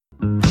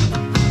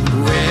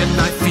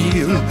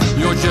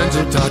cards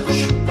a touch,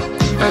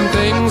 and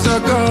things are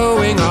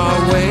going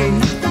our way.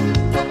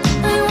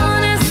 I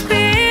wanna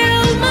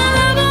spill my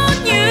love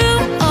on you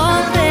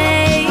all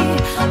day,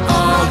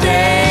 all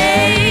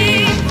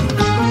day.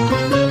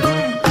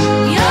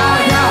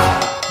 Yeah,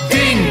 yeah,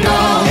 ding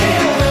dong.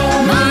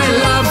 My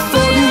love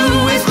for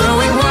you is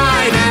growing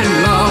wide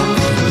and long.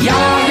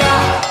 Yeah,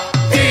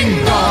 yeah,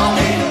 ding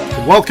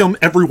dong. Welcome,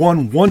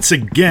 everyone, once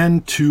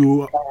again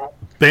to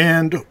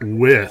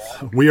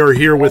Bandwidth. We are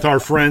here with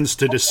our friends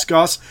to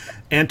discuss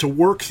and to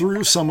work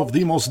through some of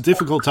the most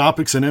difficult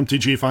topics in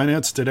MTG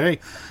Finance today.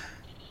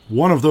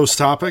 One of those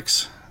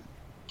topics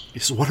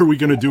is what are we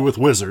going to do with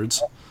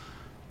Wizards?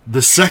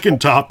 The second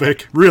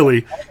topic,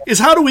 really, is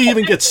how do we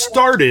even get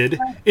started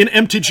in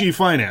MTG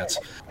Finance?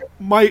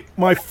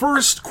 My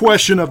first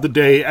question of the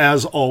day,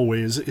 as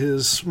always,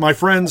 is, my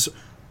friends,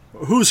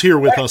 who's here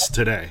with us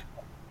today?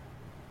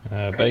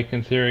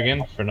 Bacon's here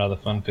again for another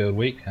fun-filled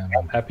week, and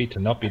I'm happy to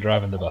not be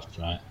driving the bus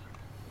tonight.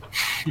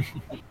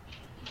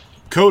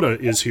 Coda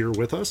is here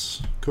with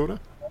us. Coda?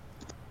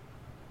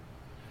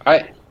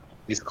 Hi,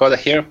 is Coda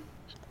here?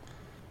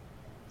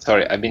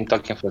 Sorry, I've been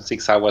talking for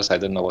 6 hours. I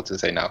don't know what to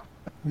say now.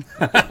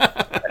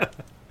 That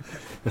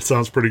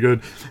sounds pretty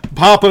good.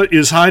 Papa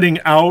is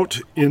hiding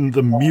out in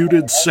the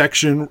muted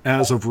section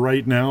as of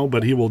right now,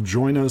 but he will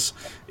join us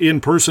in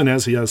person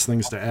as he has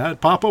things to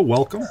add. Papa,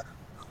 welcome.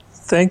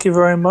 Thank you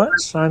very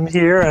much. I'm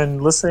here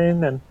and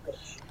listening and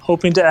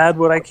hoping to add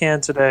what I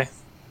can today.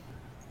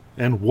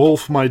 And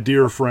Wolf, my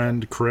dear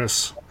friend,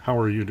 Chris, how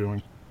are you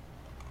doing?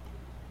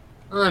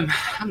 I'm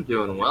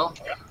doing well.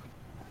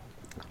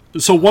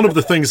 So one of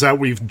the things that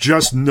we've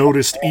just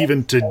noticed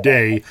even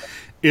today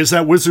is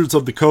that Wizards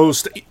of the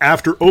Coast,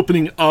 after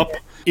opening up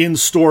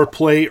in-store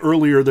play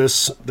earlier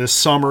this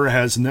summer,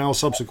 has now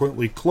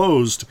subsequently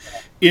closed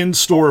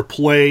in-store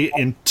play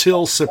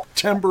until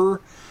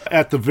September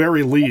at the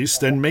very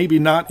least, and maybe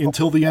not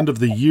until the end of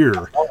the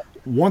year.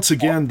 Once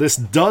again, this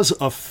does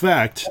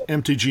affect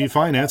MTG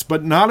Finance,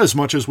 but not as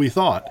much as we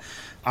thought.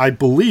 I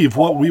believe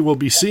what we will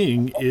be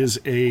seeing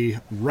is a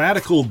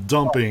radical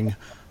dumping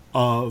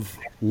of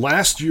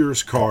last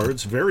year's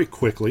cards very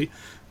quickly.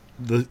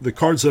 The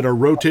cards that are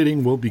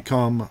rotating will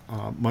become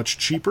much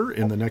cheaper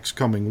in the next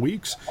coming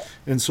weeks,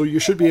 and so you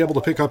should be able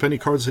to pick up any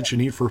cards that you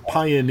need for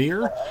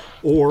Pioneer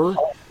or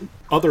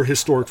other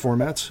historic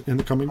formats in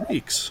the coming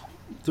weeks.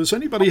 Does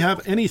anybody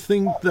have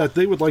anything that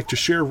they would like to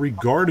share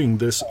regarding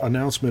this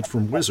announcement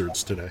from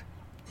Wizards today?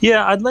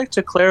 Yeah, I'd like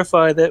to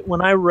clarify that when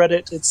I read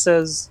it, it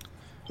says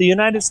the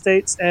United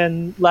States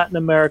and Latin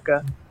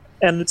America,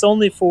 and it's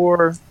only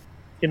for,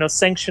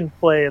 sanctioned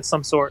play of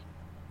some sort,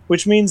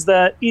 which means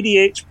that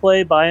EDH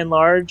play, by and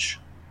large,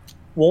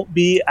 won't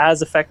be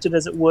as affected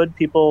as it would.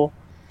 People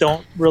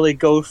don't really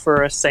go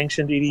for a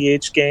sanctioned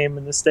EDH game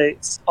in the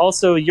States.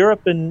 Also,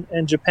 Europe and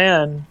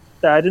Japan,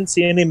 I didn't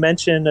see any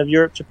mention of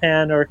Europe,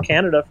 Japan, or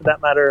Canada, for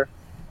that matter,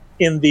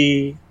 in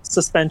the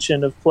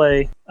suspension of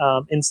play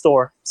in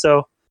store.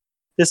 So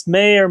this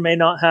may or may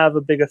not have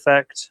a big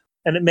effect,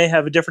 and it may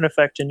have a different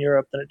effect in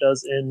Europe than it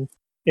does in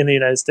the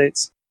United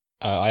States.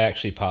 I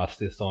actually passed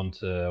this on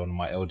to one of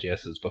my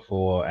LGSs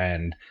before,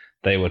 and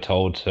they were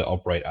told to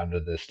operate under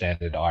the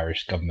standard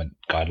Irish government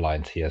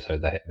guidelines here, so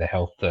the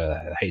health,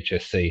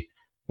 HSC.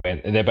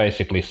 And they're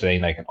basically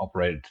saying they can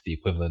operate it to the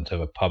equivalent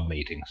of a pub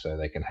meeting, so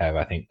they can have,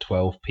 I think,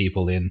 12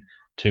 people in,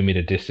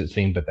 2-meter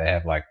distancing, but they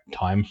have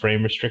time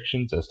frame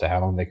restrictions as to how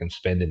long they can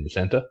spend in the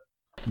center.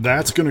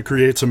 That's going to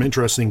create some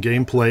interesting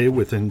gameplay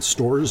within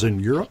stores in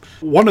Europe.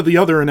 One of the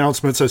other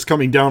announcements that's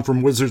coming down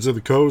from Wizards of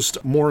the Coast,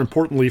 more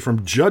importantly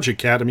from Judge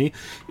Academy,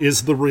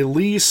 is the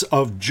release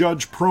of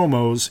Judge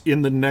promos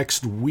in the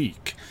next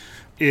week.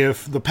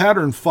 If the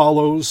pattern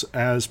follows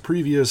as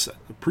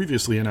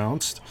previously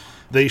announced,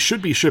 they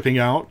should be shipping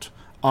out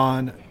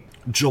on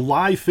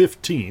July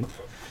 15th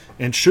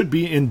and should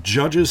be in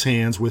Judge's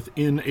hands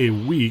within a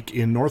week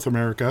in North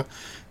America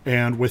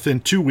and within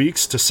 2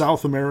 weeks to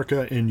South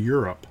America and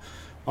Europe,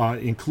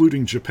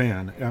 including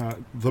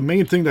Japan. The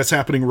main thing that's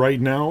happening right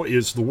now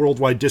is the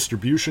worldwide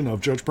distribution of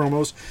Judge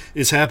promos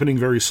is happening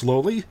very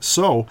slowly.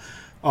 So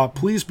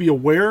please be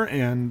aware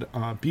and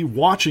be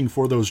watching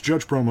for those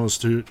Judge promos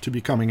to be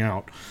coming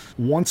out.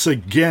 Once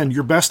again,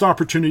 your best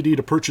opportunity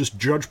to purchase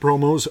Judge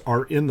promos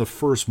are in the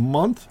first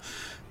month,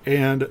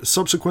 and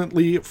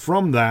subsequently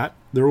from that,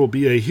 there will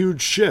be a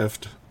huge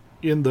shift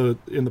in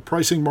the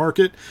pricing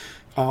market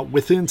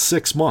within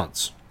 6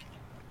 months.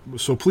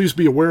 So please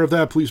be aware of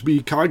that. Please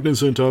be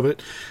cognizant of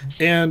it.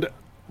 And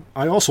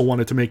I also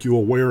wanted to make you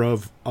aware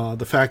of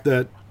the fact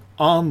that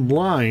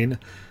online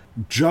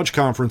Judge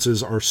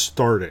conferences are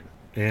starting,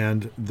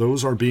 and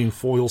those are being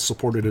foil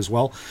supported as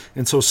well.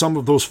 And so some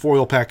of those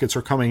foil packets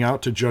are coming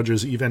out to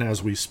judges even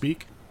as we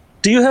speak.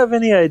 Do you have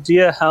any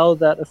idea how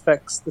that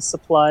affects the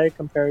supply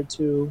compared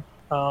to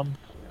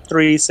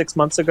 3-6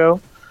 months ago?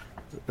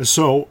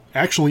 So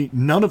actually,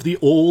 none of the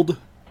old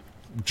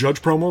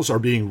Judge promos are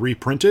being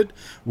reprinted.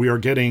 We are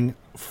getting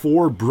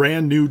 4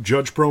 brand new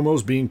Judge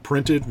promos being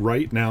printed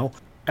right now.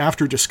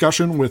 After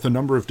discussion with a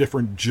number of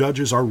different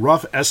judges, our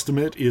rough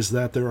estimate is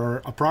that there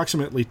are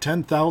approximately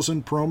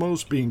 10,000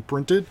 promos being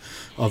printed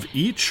of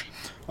each.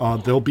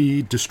 They'll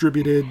be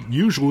distributed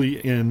usually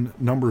in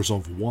numbers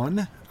of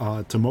 1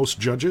 to most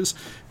judges,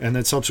 and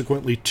then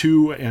subsequently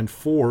 2 and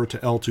 4 to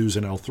L2s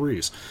and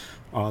L3s.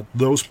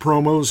 Those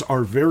promos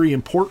are very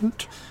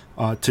important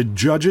to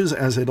judges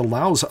as it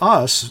allows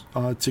us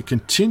to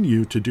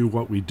continue to do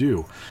what we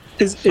do.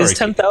 Is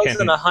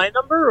 10,000 a high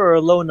number or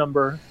a low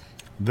number?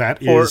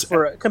 That is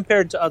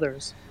compared to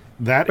others.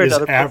 That is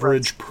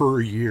average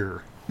per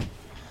year.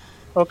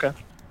 Okay.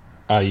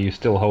 Are you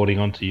still holding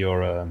on to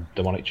your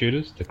demonic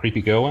tutors, the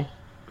creepy girl one?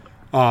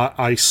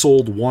 I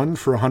sold one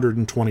for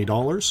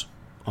 $120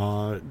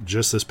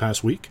 just this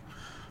past week.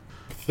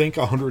 I think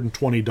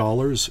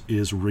 $120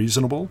 is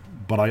reasonable,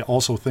 but I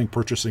also think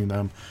purchasing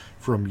them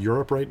from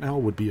Europe right now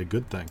would be a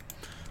good thing.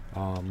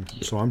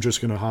 So I'm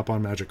just going to hop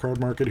on Magic Card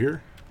Market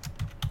here.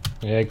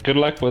 Yeah, good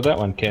luck with that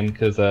one, Ken,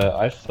 because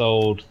I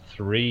sold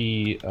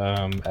 3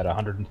 at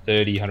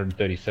 130,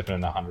 137,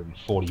 and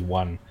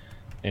 141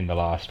 in the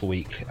last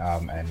week,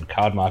 and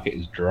card market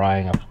is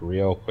drying up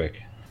real quick.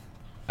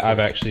 I've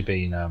actually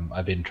been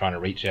I've been trying to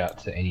reach out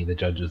to any of the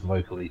judges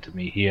locally to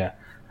me here,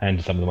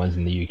 and some of the ones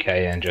in the UK,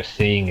 and just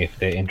seeing if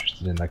they're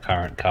interested in the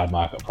current card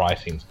market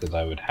pricings, because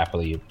I would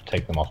happily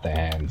take them off their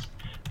hands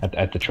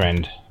at the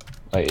trend.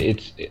 I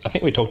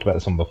think we talked about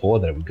this one before,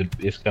 that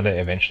it's going to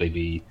eventually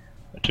be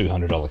a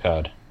 $200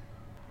 card.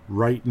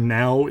 Right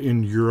now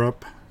in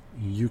Europe,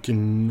 you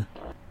can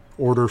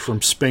order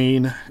from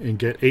Spain and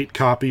get 8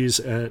 copies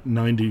at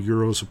 90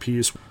 euros a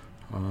piece.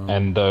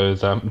 And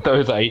those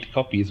 8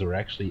 copies were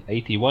actually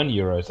 81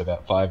 euros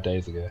about 5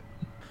 days ago.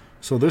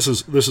 So this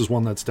is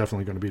one that's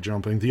definitely going to be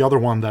jumping. The other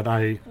one that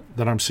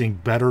I'm seeing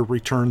better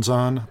returns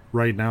on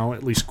right now,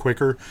 at least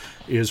quicker,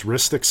 is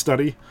Ristic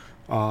Study.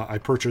 I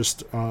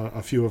purchased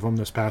a few of them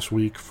this past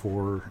week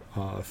for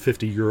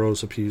 50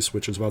 euros a piece,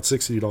 which is about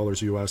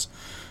 $60 US.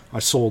 I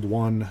sold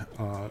one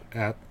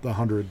at the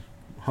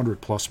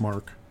 100 plus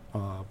mark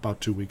about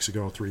 2 weeks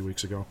ago, 3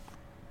 weeks ago.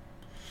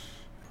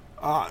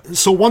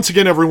 So once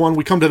again, everyone,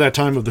 we come to that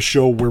time of the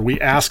show where we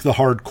ask the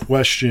hard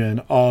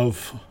question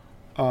of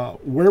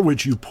where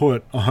would you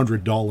put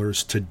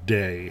 $100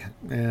 today?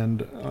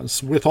 And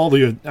with all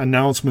the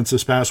announcements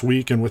this past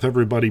week, and with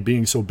everybody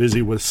being so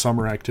busy with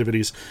summer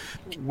activities,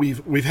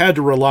 we've had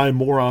to rely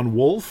more on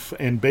Wolf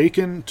and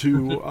Bacon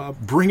to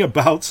bring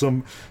about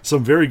some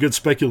very good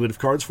speculative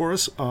cards for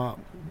us.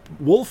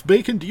 Wolf,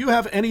 Bacon, do you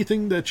have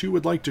anything that you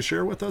would like to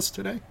share with us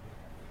today?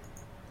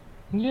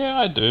 Yeah,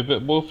 I do,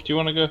 but Wolf, do you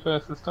want to go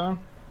first this time?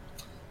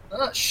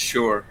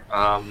 Sure.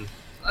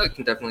 I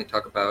can definitely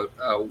talk about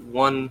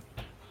one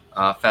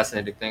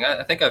fascinating thing.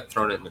 I think I've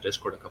thrown it in the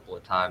Discord a couple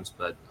of times,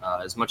 but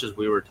as much as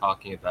we were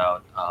talking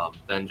about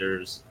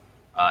vendors,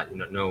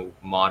 no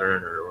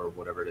modern or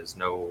whatever it is,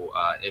 no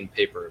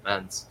in-paper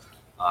events,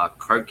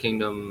 Card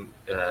Kingdom,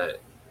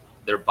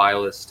 their buy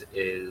list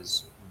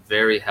is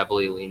very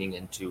heavily leaning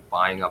into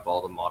buying up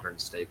all the modern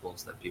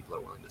staples that people are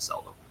willing to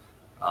sell them.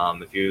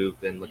 If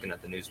you've been looking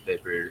at the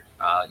newspaper,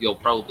 you'll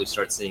probably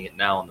start seeing it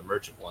now on the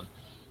merchant one.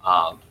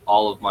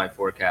 All of my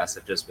forecasts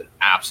have just been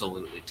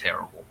absolutely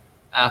terrible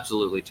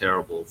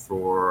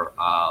for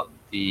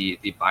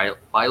the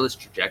buy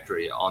list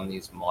trajectory on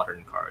these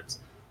modern cards.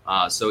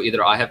 So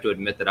either I have to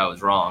admit that I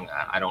was wrong,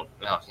 I don't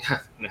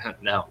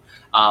know,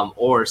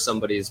 or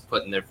somebody's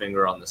putting their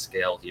finger on the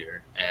scale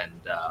here, and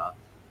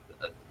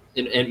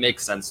it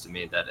makes sense to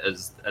me that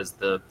as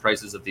the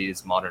prices of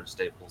these modern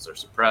staples are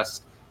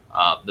suppressed,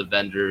 the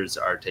vendors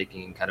are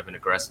taking kind of an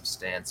aggressive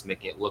stance,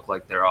 making it look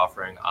like they're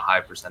offering a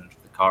high percentage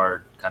of the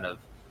card, kind of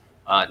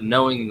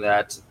knowing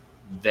that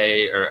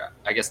they are,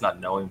 I guess not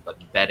knowing, but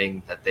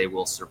betting that they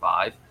will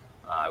survive.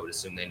 I would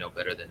assume they know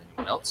better than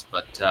anyone else,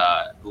 but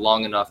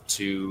long enough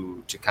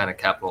to kind of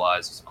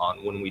capitalize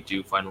on when we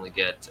do finally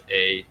get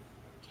a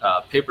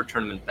paper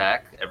tournament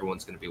back.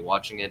 Everyone's going to be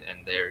watching it,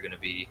 and they're going to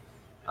be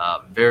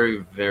very,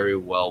 very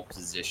well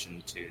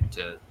positioned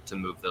to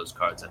move those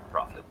cards at a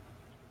profit,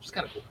 which is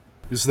kind of cool.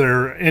 Is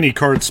there any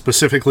card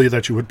specifically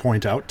that you would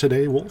point out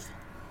today, Wolf?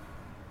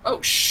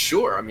 Oh,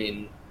 sure. I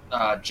mean,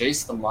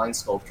 Jace the Mind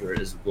Sculptor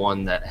is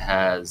one that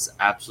has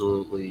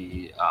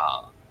absolutely,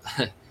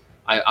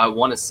 I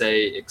want to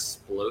say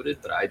exploded,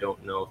 but I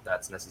don't know if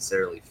that's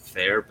necessarily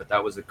fair. But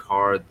that was a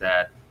card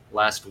that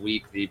last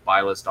week the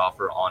buy list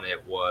offer on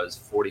it was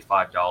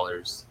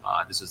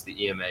 $45. This is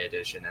the EMA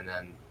edition. And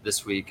then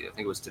this week, I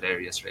think it was today or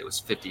yesterday, it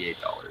was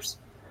 $58.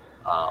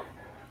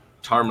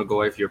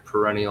 Tarmogoyf, your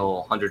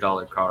perennial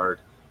 $100 card.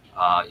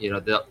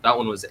 That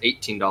one was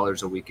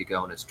 $18 a week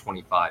ago, and it's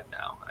 $25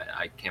 now.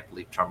 I can't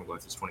believe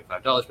Tarmogoyf is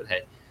 $25, but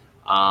hey.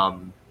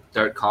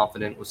 Dark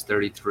Confident was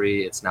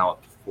 $33. It's now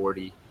up to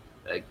 $40.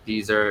 Like,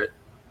 these are,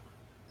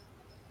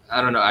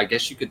 I don't know. I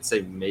guess you could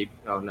say maybe.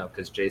 Oh no,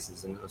 because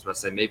Jason's. I was about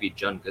to say maybe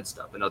Jun good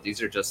stuff, but no,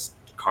 these are just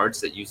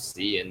cards that you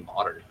see in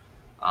modern.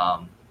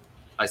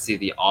 I see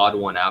the odd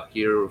one out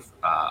here,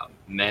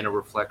 Mana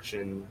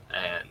Reflection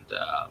and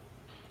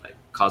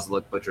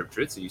Kozilek Butcher of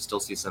Truth. So you still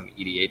see some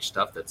EDH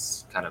stuff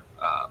that's kind of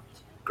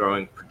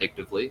growing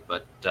predictively,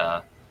 but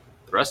the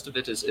rest of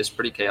it is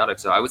pretty chaotic.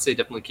 So I would say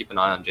definitely keep an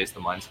eye on Jace the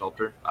Mind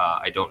Sculptor.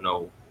 I don't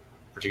know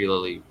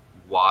particularly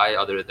why,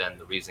 other than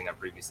the reasoning I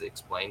previously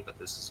explained, but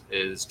this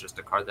is just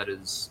a card that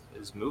is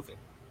moving.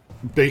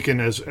 Bacon,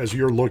 as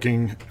you're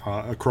looking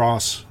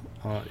across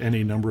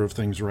any number of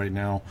things right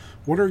now,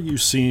 what are you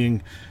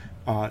seeing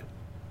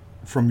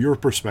from your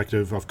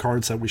perspective of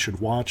cards that we should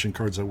watch and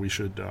cards that we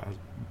should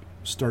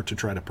start to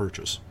try to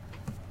purchase?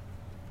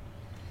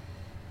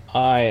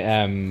 I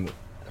am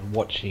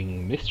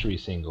watching mystery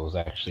singles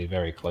actually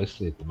very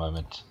closely at the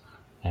moment.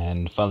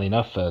 And funnily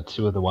enough,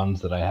 two of the ones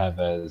that I have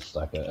as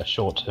like a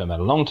short-term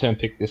and a long-term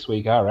pick this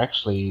week are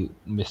actually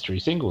mystery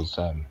singles.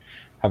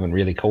 Haven't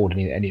really called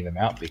any of them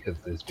out because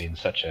there's been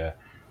such a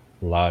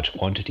large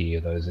quantity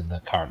of those in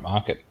the current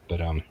market. But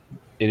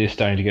it is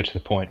starting to get to the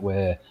point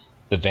where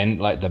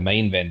the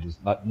main vendors,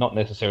 not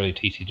necessarily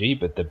TCG,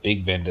 but the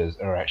big vendors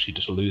are actually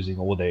just losing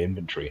all their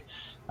inventory.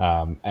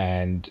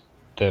 And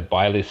the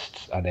buy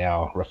lists are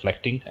now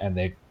reflecting, and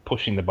they're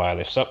pushing the buy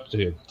lists up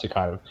to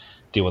kind of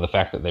deal with the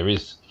fact that there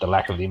is the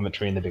lack of the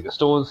inventory in the bigger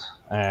stores,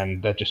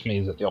 and that just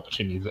means that the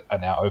opportunities are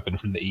now open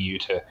from the EU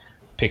to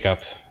pick up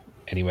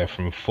anywhere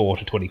from 4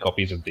 to 20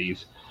 copies of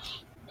these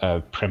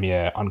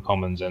premier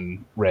uncommons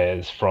and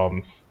rares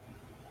from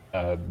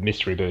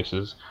mystery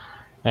boosters,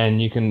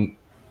 and you can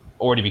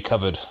already be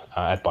covered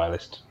at buy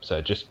list.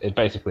 So it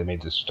basically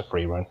means it's just a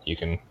free run. You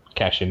can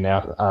cash in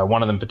now.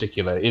 One of them in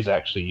particular is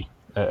actually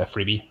a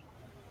freebie.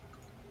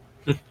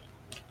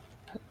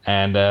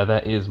 And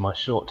that is my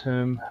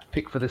short-term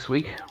pick for this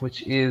week,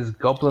 which is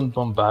Goblin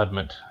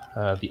Bombardment,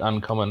 the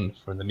uncommon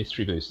from the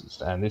mystery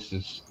boosters. And this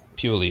is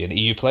purely an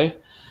EU play.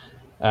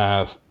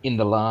 In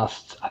the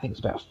last, I think it's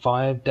about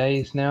 5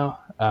 days now,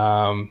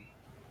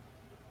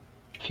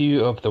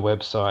 few of the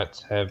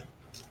websites have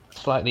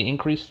slightly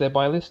increased their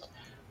buy list,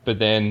 but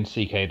then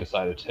CK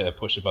decided to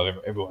push above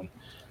everyone,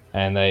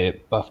 and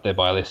they buffed their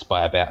buy list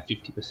by about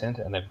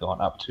 50%, and they've gone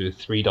up to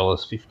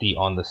 $3.50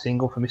 on the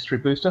single for mystery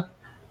booster.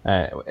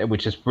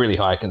 Which is really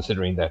high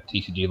considering that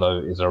TCG low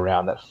is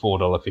around that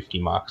 $4.50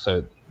 mark.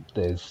 So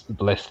there's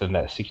less than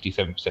that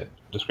 67%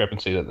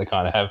 discrepancy that they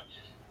kind of have.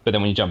 But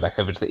then when you jump back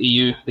over to the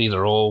EU, these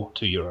are all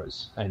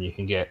 €2, and you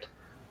can get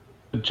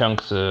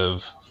chunks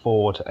of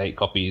 4 to 8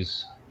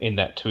 copies in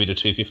that $2 to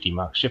 $2.50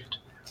 mark shift.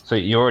 So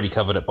you're already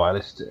covered at buy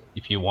list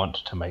if you want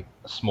to make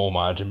a small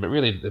margin. But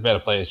really, the better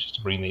play is just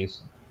to bring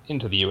these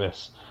into the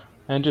US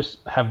and just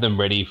have them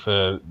ready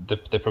for the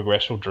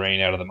progressional drain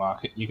out of the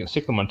market. You can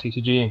stick them on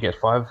TCG and get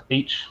 5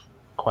 each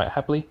quite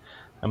happily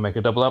and make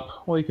a double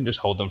up, or you can just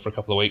hold them for a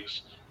couple of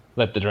weeks,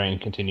 let the drain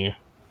continue,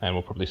 and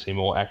we'll probably see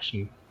more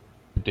action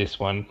with this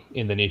one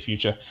in the near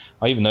future.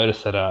 I even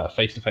noticed that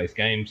face-to-face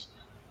games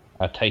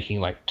are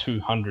taking like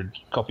 200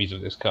 copies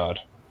of this card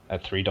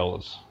at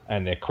 $3,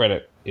 and their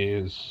credit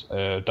is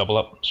double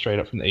up straight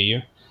up from the EU.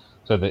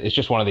 So it's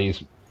just one of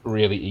these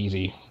really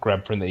easy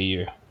grab from the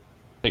EU,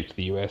 take to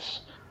the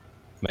US,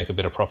 make a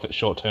bit of profit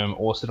short term,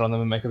 or sit on them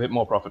and make a bit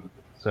more profit.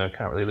 So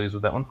can't really lose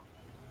with that one.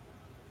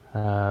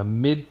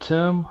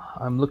 Mid-term,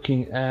 I'm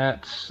looking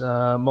at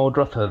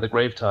Muldrotha, the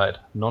Gravetide,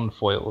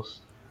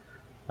 non-foils.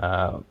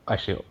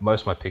 Actually,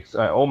 most of my picks,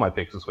 all my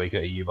picks this week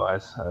are EU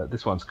buys.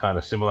 This one's kind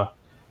of similar.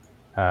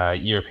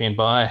 European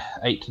buy,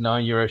 €8 to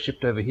 €9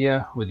 shipped over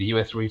here, with the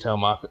US retail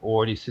market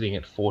already sitting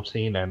at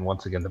 14, and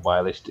once again the buy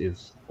list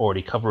is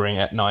already covering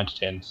at 9 to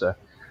 10. So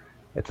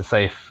it's a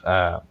safe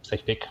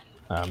pick.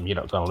 You're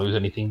not going to lose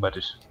anything by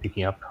just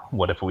picking up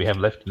whatever we have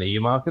left in the EU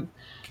market.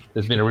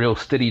 There's been a real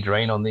steady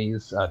drain on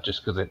these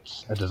just because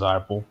it's a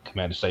desirable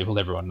commander staple.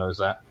 Everyone knows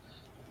that.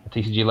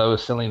 TCG Low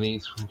is selling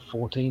these from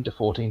 14 to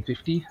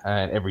 14.50,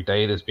 and every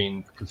day there's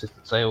been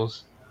consistent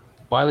sales.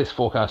 Buy list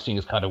forecasting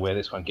is kind of where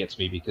this one gets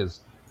me,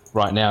 because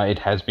right now it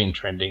has been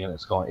trending and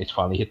it's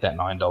finally hit that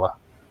 $9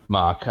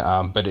 mark.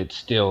 But it's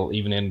still,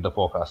 even in the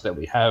forecast that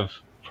we have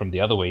from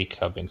the other week,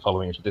 I've been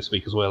following it this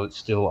week as well, it's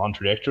still on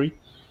trajectory.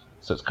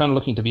 So it's kind of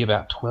looking to be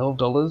about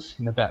 $12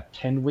 in about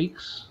 10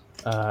 weeks,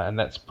 and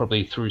that's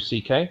probably through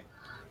CK.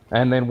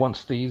 And then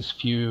once these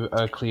few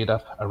are cleared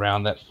up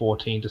around that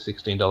 $14 to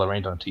 $16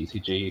 range on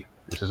TCG,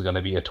 this is going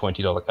to be a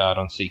 $20 card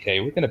on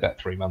CK within about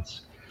 3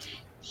 months.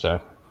 So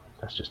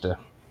that's just a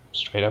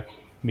straight up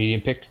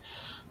medium pick.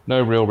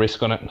 No real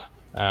risk on it.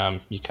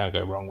 You can't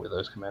go wrong with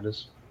those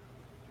commanders.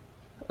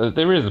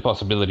 There is a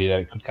possibility that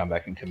it could come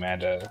back in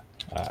Commander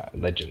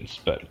Legends,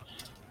 but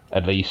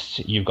at least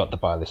you've got the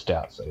buy list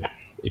out. So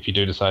if you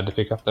do decide to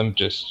pick up them,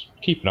 just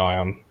keep an eye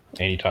on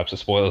any types of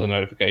spoilers and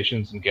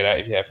notifications and get out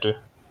if you have to.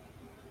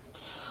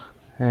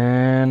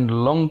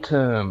 And long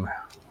term,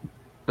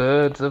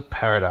 Birds of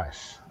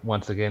Paradise.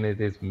 Once again,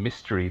 it is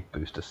Mystery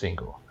Booster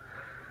Single.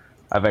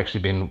 I've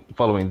actually been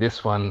following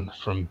this one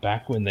from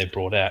back when they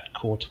brought out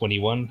Core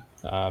 21,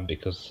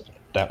 because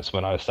that's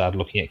when I started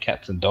looking at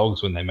Cats and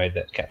Dogs, when they made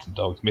that Cats and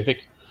Dogs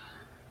Mythic.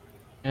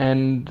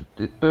 And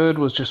the Bird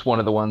was just one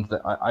of the ones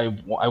that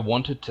I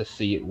wanted to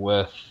see it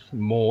worth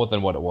more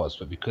than what it was,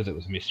 but because it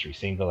was Mystery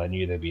Single, I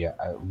knew there'd be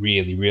a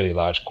really, really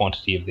large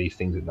quantity of these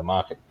things in the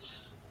market.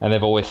 and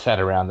they've always sat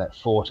around that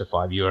 €4 to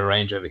 €5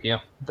 range over here.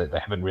 They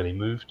haven't really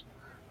moved.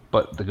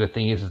 But the good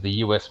thing is the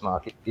US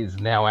market is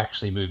now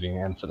actually moving,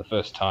 and for the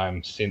first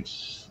time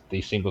since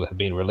the single have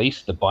been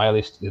released, the buy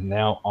list is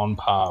now on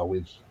par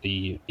with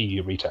the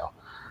EU retail.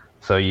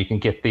 So you can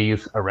get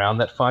these around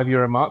that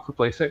 €5 mark for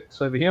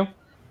PlayStation over here,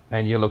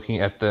 and you're looking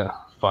at the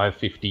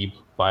 550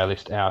 buy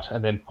list out,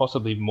 and then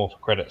possibly more for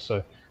credit.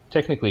 So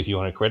technically, if you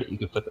want a credit, you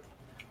can flip it.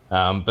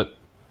 But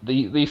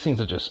these things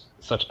are just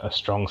such a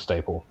strong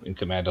staple in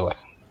Commander. Like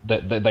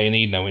they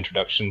need no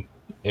introduction.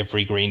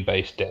 Every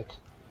green-based deck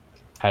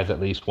has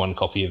at least one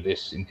copy of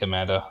this in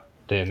Commander.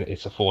 Then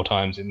it's a 4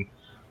 times in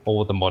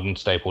all the modern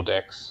staple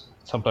decks.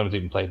 Sometimes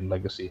even played in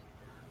Legacy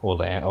or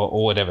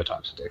whatever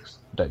types of decks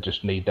that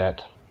just need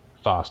that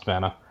fast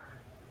mana.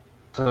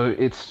 So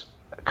it's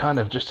kind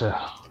of just a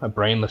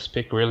brainless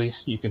pick, really.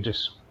 You can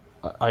just...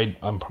 I'm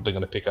probably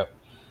going to pick up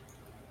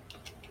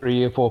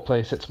 3 or 4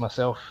 play sets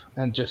myself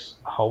and just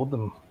hold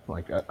them.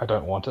 Like, I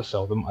don't want to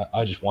sell them.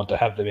 I just want to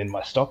have them in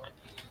my stock.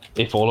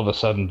 If all of a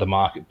sudden the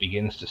market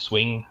begins to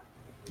swing,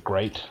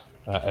 great.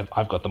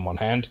 I've got them on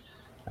hand,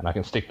 and I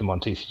can stick them on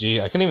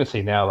TCG. I can even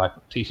see now, like,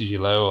 TCG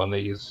low on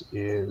these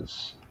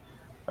is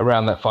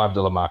around that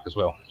 $5 mark as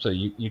well. So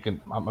you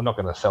can... I'm not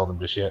going to sell them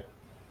just yet.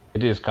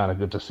 It is kind of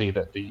good to see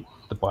that the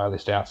buy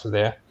list outs are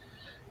there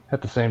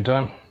at the same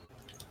time.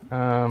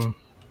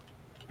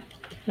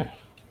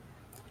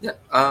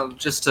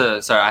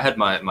 Sorry, I had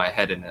my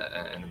head in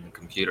the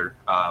computer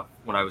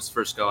when I was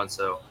first going,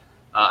 so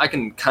I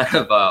can kind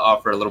of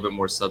offer a little bit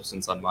more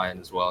substance on my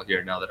end as well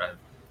here now that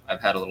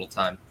I've had a little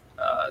time.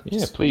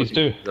 Please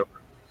do.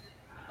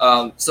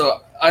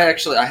 So I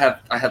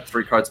have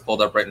 3 cards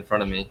pulled up right in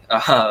front of me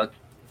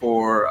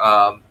for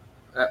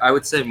I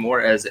would say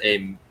more as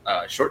a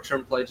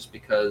short-term play, just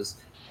because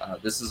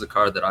this is a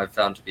card that I've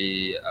found to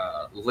be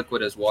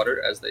liquid as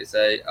water, as they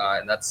say,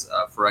 and that's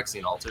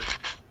Phyrexian Altar.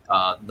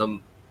 The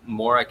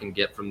more I can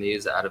get from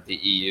these out of the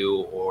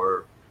EU,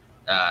 or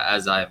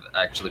as I've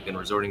actually been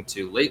resorting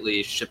to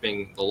lately,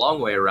 shipping the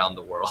long way around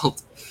the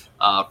world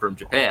from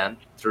Japan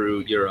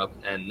through Europe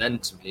and then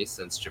to me,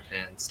 since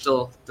Japan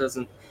still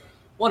doesn't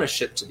want to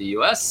ship to the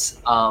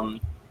US.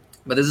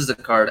 But this is a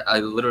card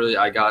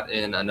I got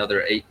in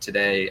another 8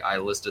 today. I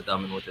listed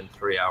them, and within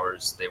 3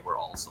 hours they were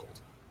all sold.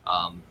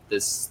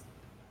 This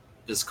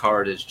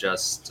card is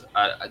just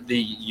the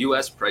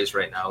US price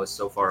right now is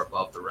so far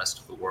above the rest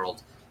of the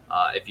world.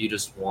 If you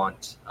just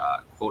want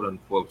quote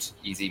unquote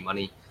easy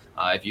money,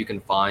 if you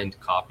can find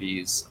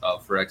copies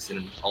of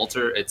Phyrexian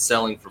Altar, it's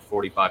selling for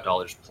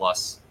 $45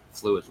 plus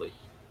fluidly.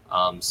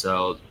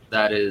 So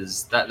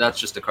that's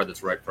just a card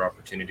that's ripe for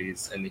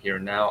opportunities in the here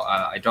and now.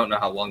 I don't know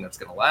how long that's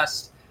going to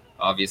last.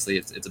 Obviously,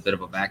 it's a bit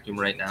of a vacuum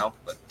right now,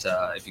 but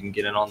if you can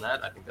get in on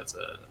that, I think that's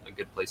a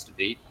good place to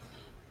be.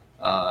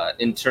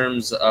 In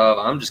terms of,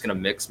 I'm just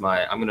going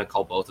to I'm going to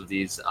call both of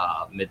these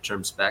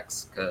midterm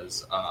specs,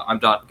 because I'm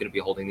not going to be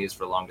holding these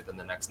for longer than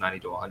the next 90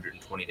 to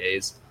 120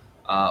 days.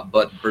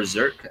 But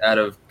Berserk out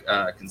of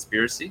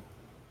Conspiracy,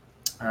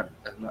 I'm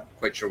not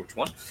quite sure which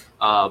one,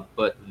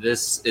 but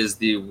this is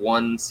the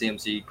 1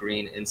 CMC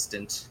green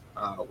instant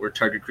where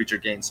target creature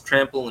gains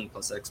trample and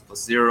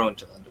 +X/+0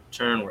 until end of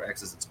turn, where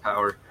X is its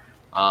power.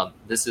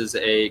 This is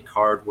a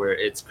card where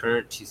its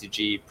current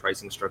TCG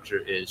pricing structure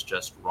is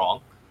just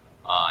wrong.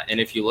 And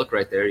if you look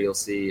right there, you'll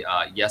see,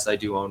 yes, I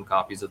do own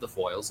copies of the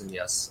foils, and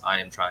yes, I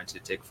am trying to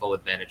take full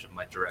advantage of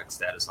my direct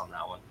status on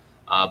that one.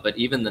 But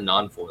even the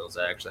non-foils,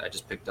 I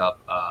just picked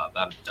up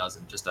about a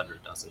dozen, just under a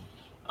dozen,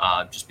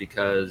 just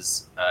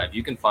because if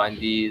you can find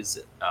these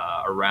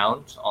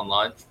around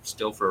online,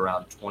 still for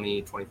around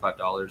 $20,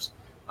 $25,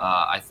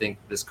 I think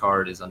this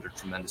card is under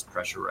tremendous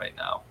pressure right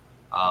now.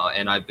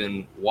 And I've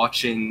been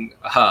watching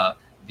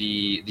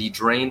the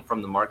drain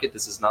from the market.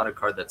 This is not a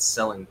card that's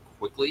selling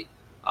quickly.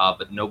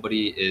 But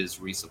nobody is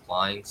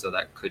resupplying, so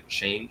that could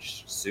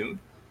change soon,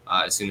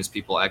 as soon as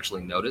people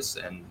actually notice.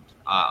 And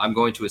I'm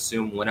going to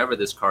assume whenever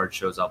this card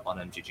shows up on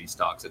MTG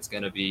stocks, it's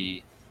going to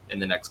be in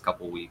the next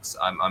couple weeks.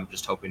 I'm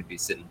just hoping to be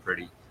sitting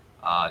pretty.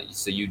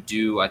 So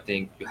I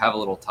think you have a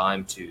little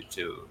time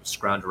to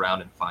scrounge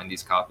around and find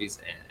these copies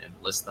and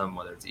list them,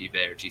 whether it's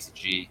eBay or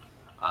TCG.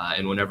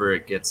 And whenever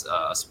it gets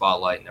a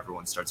spotlight and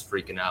everyone starts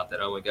freaking out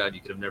that, oh my God, you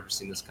could have never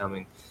seen this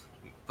coming,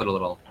 put a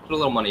little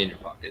money in your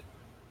pocket.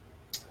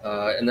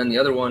 And then the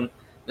other one,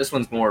 this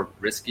one's more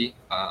risky.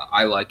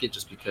 I like it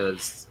just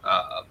because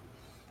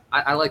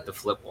I like the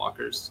flip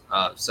walkers.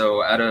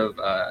 So out of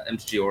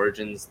MTG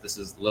Origins, this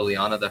is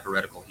Liliana, the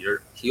Heretical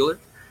Healer.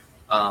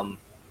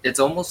 It's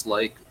almost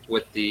like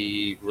with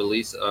the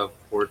release of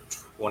Port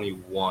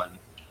 21,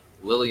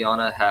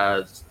 Liliana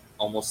has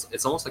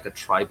it's almost like a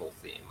tribal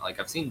theme. Like,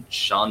 I've seen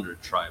Chandra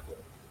tribal,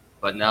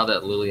 but now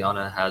that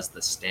Liliana has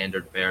the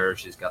standard bearer,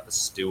 she's got the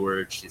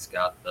steward, she's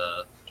got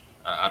the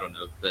I don't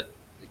know, but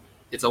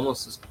it's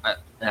almost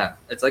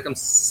it's like I'm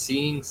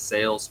seeing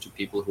sales to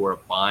people who are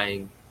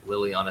buying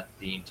Liliana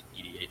themed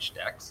EDH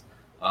decks,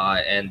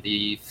 and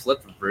the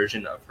flipped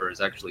version of her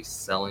is actually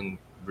selling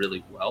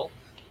really well.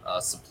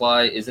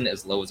 Supply isn't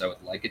as low as I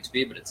would like it to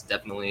be, but it's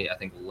definitely, I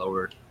think,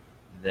 lower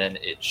than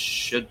it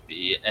should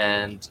be.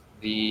 And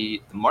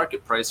the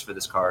market price for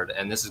this card,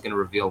 and this is going to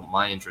reveal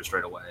my interest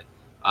right away,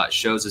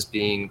 shows as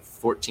being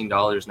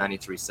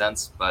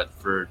 $14.93, but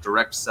for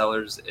direct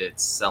sellers,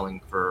 it's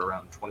selling for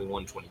around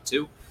 $21,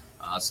 $22.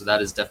 So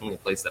that is definitely a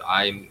place that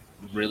I'm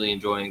really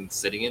enjoying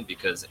sitting in,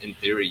 because in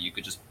theory, you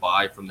could just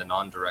buy from the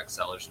non-direct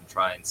sellers and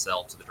try and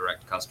sell to the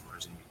direct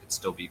customers, and you could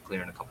still be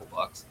clearing a couple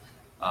bucks.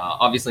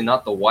 Obviously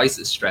not the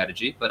wisest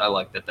strategy, but I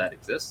like that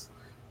exists.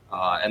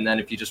 And then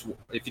if you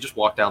just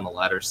walk down the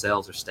ladder,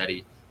 sales are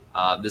steady.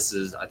 This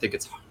is, I think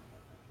it's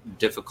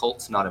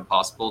difficult, not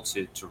impossible,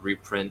 to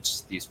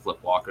reprint these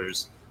flip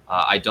walkers.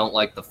 I don't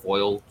like the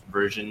foil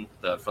version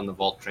from the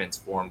Vault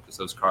Transform, because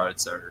those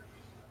cards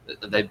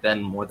they've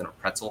been more than a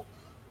pretzel.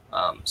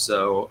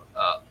 So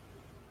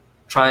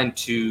trying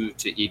to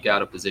eke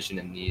out a position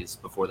in these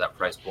before that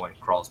price point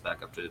crawls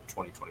back up to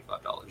 $20,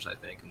 $25, I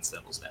think, and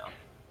settles down.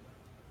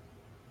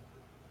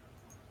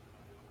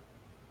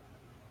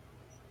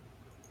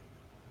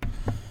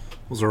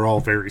 Those are all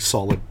very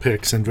solid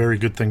picks and very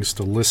good things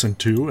to listen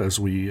to as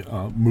we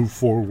move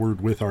forward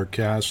with our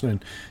cast.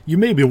 And you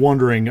may be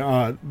wondering,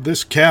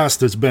 this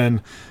cast has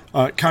been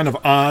kind of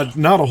odd.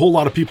 Not a whole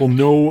lot of people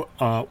know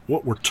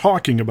what we're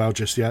talking about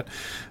just yet,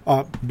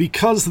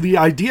 because the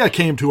idea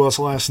came to us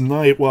last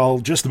night while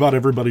just about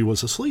everybody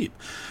was asleep.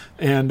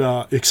 And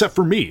except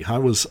for me, I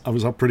was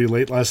up pretty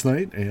late last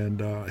night and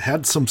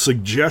had some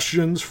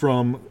suggestions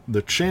from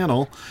the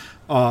channel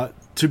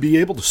to be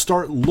able to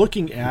start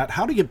looking at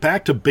how to get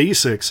back to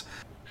basics.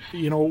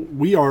 You know,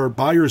 we are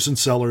buyers and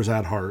sellers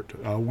at heart.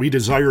 We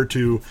desire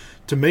to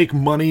make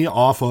money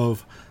off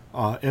of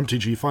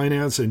MTG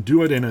Finance and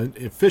do it in an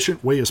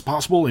efficient way as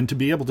possible, and to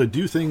be able to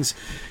do things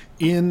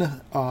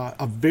in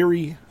a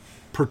very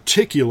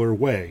particular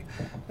way.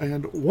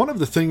 And one of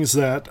the things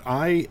that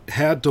I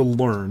had to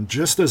learn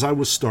just as I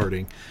was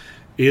starting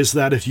is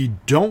that if you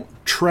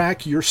don't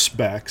track your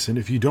specs and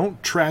if you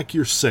don't track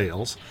your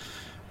sales,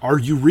 are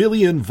you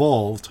really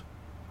involved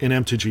in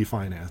MTG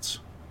Finance?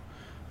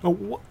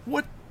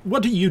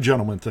 What do you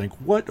gentlemen think?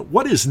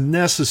 What is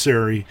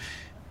necessary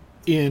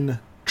in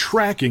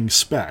tracking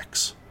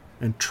specs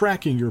and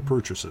tracking your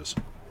purchases?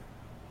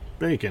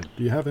 Bacon,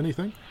 do you have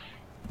anything?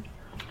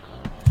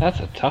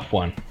 That's a tough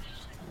one,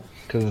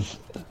 because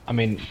I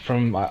mean,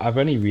 I've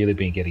only really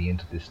been getting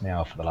into this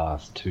now for the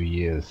last 2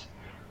 years,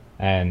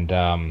 and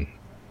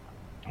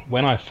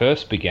when I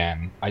first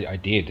began, I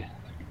did.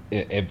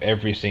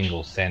 Every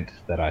single cent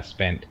that I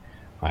spent,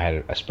 I had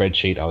a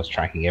spreadsheet. I was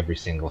tracking every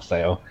single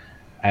sale,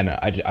 and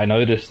I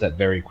noticed that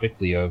very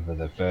quickly over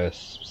the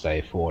first,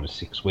 say, 4 to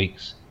 6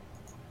 weeks,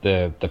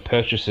 the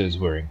purchases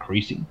were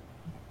increasing,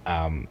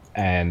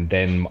 and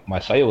then my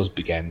sales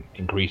began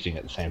increasing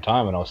at the same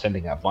time, and I was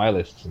sending out buy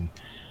lists, and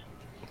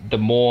the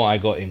more I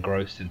got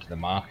engrossed into the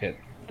market,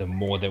 the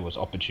more there was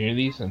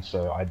opportunities, and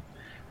so I'd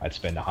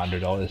spend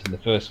 $100 in the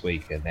first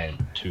week, and then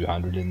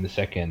 $200 in the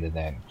second, and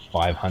then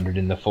 $500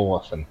 in the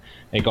fourth, and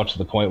it got to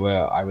the point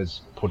where I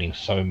was putting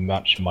so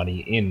much money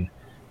in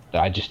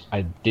that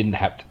I didn't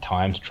have the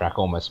time to track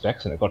all my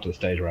specs, and it got to the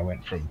stage where I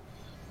went from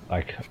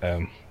like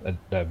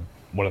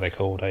what are they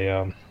called,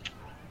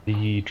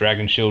 the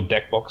Dragon Shield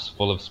deck box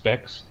full of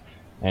specs,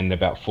 and in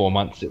about 4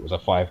 months it was a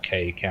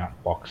 5k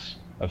count box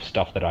of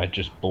stuff that I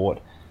just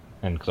bought,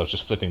 and because I was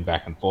just flipping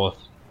back and forth,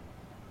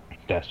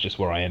 that's just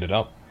where I ended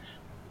up.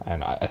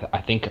 And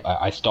I think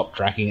I stopped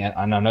tracking it,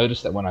 and I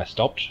noticed that when I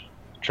stopped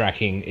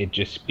tracking, it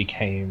just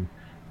became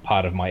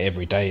part of my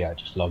everyday. I'd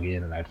just log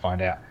in and I'd find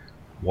out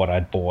what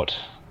I'd bought,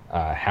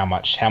 how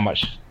much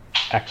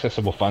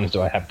accessible funds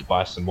do I have to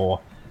buy some more,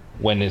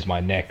 when is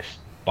my next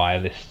buy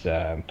list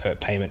per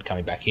payment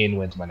coming back in,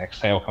 when's my next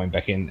sale coming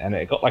back in, and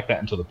it got like that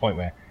until the point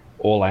where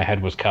all I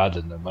had was cards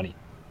and no money,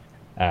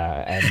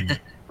 and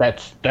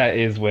that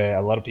is where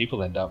a lot of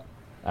people end up,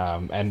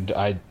 and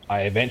I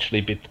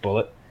eventually bit the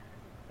bullet.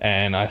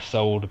 And I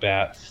sold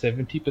about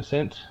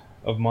 70%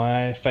 of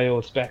my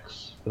failed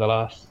specs for the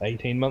last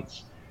 18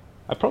 months.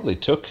 I probably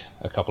took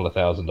a couple of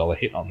 $1,000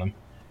 hit on them,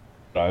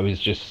 but I was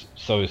just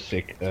so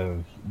sick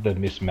of the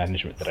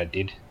mismanagement that I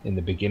did in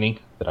the beginning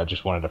that I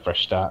just wanted a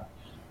fresh start.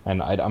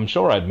 And I'm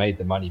sure I'd made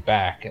the money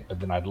back, but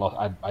then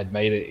I'd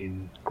made it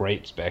in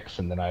great specs,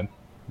 and then I'd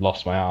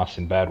lost my ass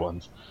in bad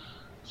ones.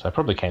 So I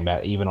probably came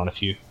out even on a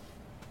few.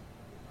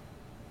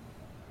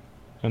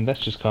 And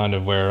that's just kind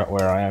of where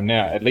I am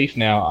now. At least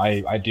now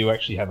I do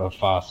actually have a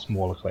far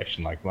smaller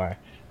collection. Like my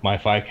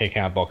 5k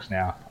count box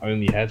now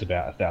only has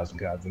about 1,000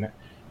 cards in it,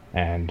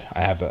 and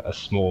I have a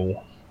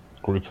small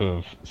group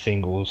of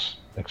singles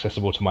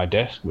accessible to my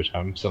desk, which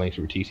I'm selling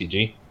through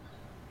TCG.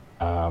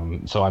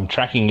 So I'm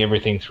tracking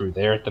everything through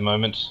there at the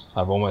moment.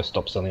 I've almost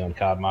stopped selling on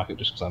Card Market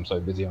just because I'm so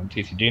busy on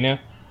TCG now.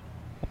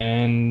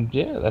 And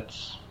yeah,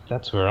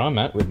 that's where I'm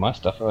at with my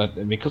stuff.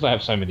 Because I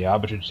have so many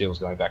arbitrage deals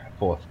going back and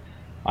forth,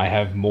 I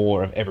have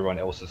more of everyone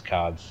else's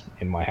cards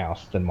in my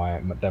house than my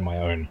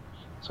own.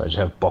 So I just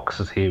have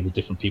boxes here with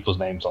different people's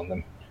names on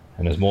them.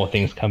 And as more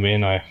things come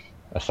in, I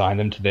assign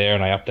them to there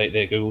and I update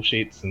their Google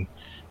Sheets and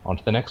on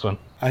to the next one.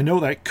 I know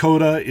that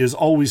Coda is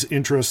always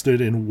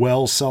interested in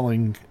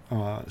well-selling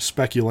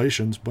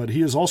speculations, but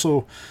he is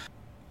also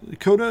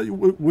Coda.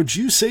 Would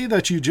you say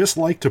that you just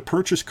like to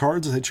purchase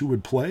cards that you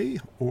would play,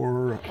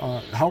 or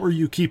how are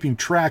you keeping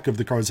track of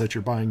the cards that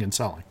you're buying and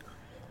selling?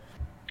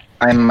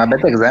 I'm a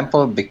better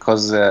example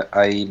because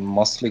I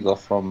mostly go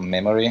from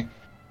memory.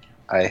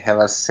 I have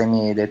a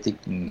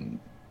semi-eidetic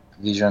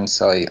vision,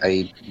 so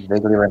I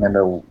vaguely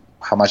remember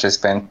how much I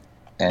spent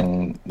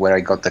and where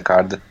I got the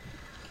card.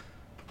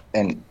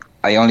 And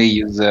I only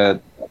use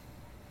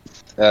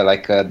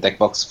like a deck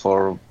box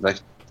for like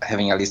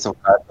having a list of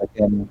cards I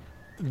can.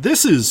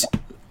 This is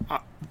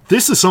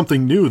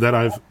something new that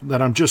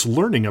I'm just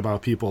learning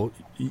about people.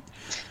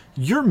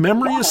 Your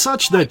memory is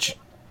such that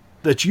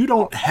you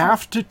don't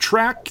have to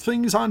track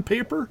things on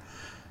paper.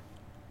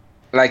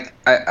 Like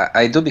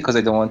I do because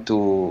I don't want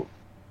to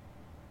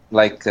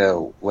like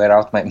wear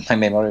out my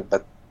memory,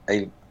 but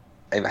I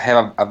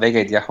have a vague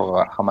idea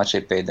of how much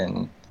I paid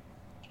and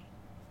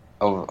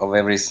of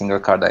every single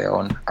card I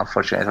own.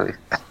 Unfortunately,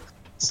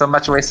 so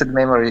much wasted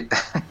memory.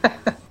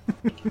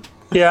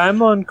 Yeah,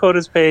 I'm on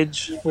Coda's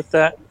page with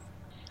that.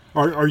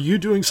 Are you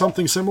doing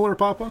something similar,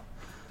 Papa?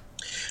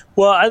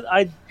 Well,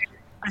 I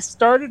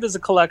started as a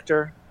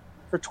collector.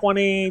 For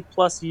 20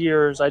 plus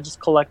years, I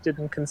just collected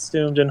and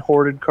consumed and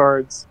hoarded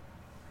cards.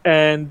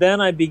 And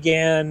then I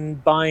began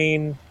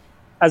buying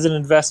as an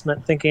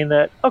investment, thinking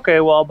that, okay,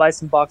 well, I'll buy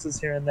some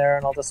boxes here and there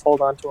and I'll just hold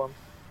on to them.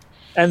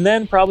 And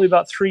then probably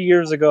about 3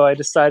 years ago, I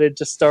decided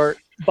to start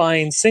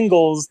buying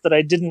singles that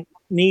I didn't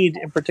need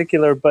in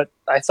particular, but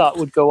I thought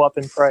would go up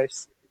in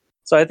price.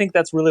 So I think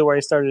that's really where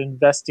I started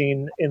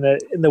investing in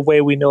the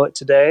way we know it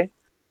today.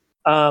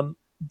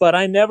 But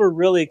I never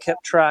really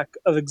kept track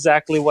of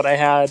exactly what I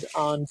had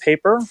on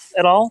paper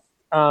at all.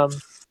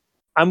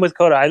 I'm with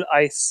Coda.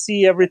 I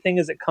see everything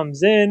as it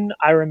comes in.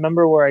 I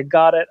remember where I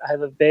got it. I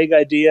have a vague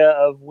idea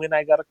of when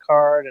I got a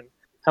card and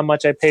how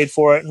much I paid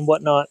for it and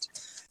whatnot.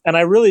 And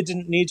I really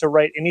didn't need to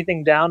write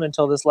anything down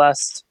until this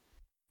last,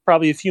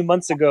 probably a few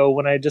months ago,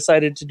 when I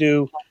decided to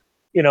do,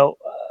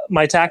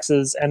 my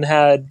taxes and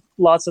had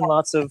lots and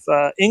lots of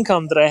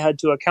income that I had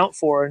to account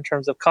for in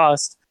terms of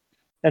cost.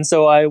 And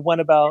so I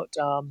went about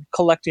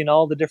collecting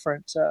all the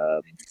different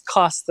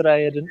costs that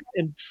I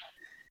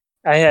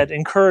had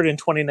incurred in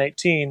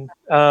 2019.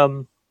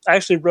 I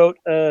actually wrote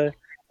a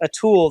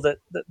tool that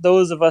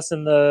those of us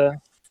in the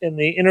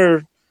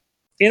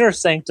inner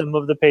sanctum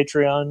of the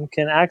Patreon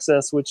can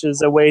access, which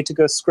is a way to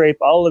go scrape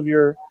all of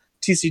your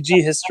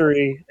TCG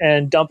history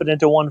and dump it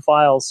into one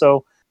file.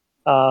 So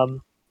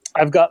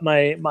I've got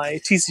my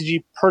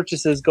TCG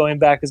purchases going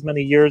back as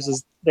many years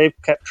as they've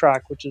kept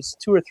track, which is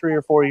 2 or 3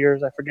 or 4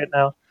 years, I forget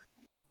now.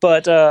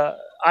 But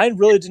I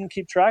really didn't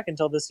keep track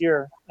until this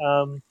year.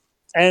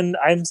 And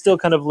I'm still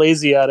kind of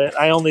lazy at it.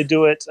 I only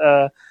do it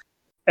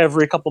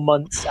every couple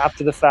months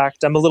after the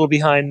fact. I'm a little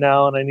behind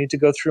now, and I need to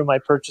go through my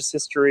purchase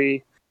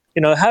history.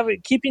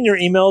 Keeping your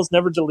emails,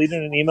 never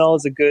deleting an email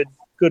is a good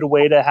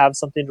way to have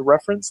something to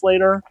reference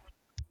later,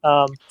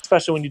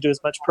 especially when you do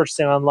as much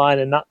purchasing online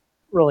and not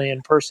really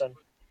in person.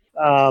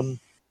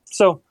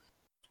 So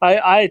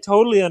I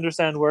totally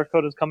understand where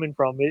Coda's coming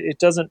from.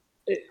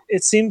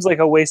 It seems like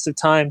a waste of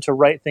time to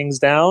write things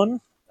down.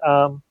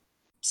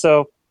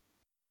 So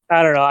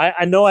I don't know.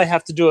 I know I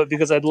have to do it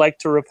because I'd like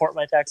to report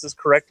my taxes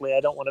correctly. I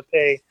don't want to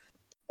pay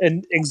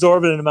an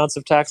exorbitant amounts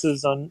of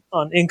taxes on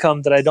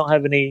income that I don't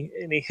have any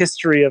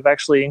history of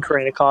actually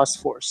incurring a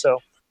cost for. So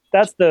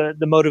that's the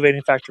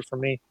motivating factor for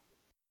me.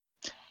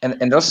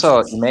 And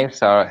also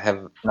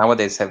emails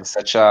nowadays have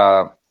such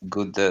a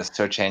good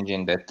search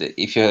engine that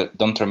if you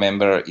don't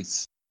remember,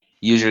 it's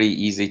usually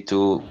easy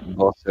to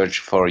go search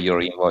for your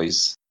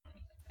invoice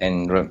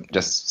and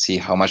just see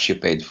how much you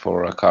paid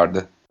for a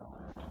card.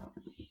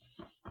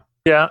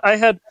 Yeah, I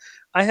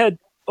had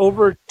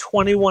over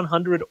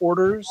 2,100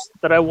 orders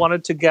that I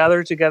wanted to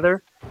gather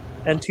together,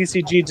 and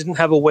TCG didn't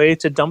have a way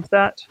to dump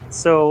that.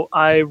 So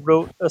I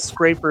wrote a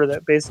scraper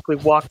that basically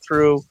walked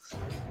through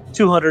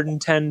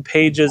 210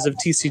 pages of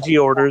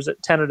TCG orders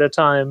at 10 at a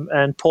time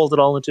and pulled it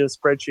all into a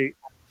spreadsheet.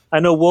 I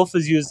know Wolf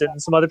has used it and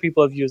some other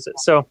people have used it.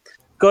 So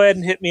go ahead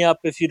and hit me up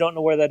if you don't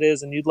know where that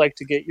is and you'd like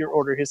to get your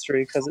order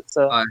history, because it's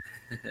a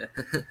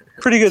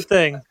pretty good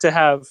thing to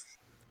have.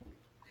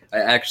 I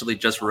actually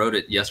just wrote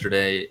it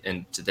yesterday,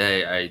 and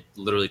today I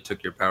literally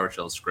took your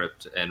PowerShell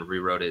script and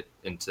rewrote it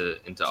into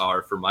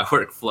R for my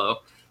workflow.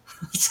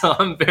 So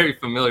I'm very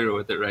familiar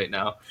with it right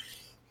now.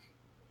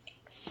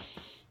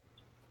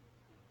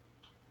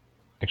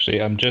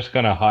 Actually, I'm just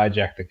going to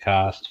hijack the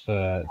cast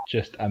for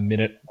just a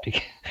minute,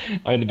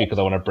 only because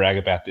I want to brag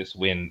about this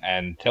win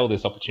and tell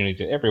this opportunity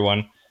to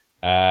everyone.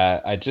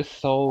 I just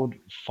sold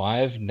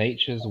 5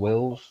 Nature's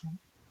Wills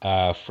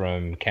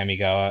from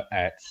Kamigawa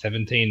at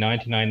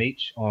 $17.99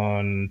 each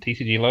on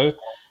TCG Low.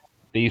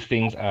 These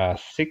things are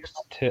 €6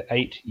 to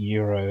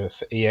 €8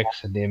 for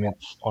EX and near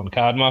mints on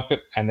Card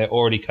Market, and they're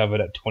already covered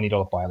at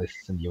 $20 buy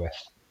lists in the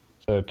US.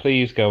 So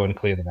please go and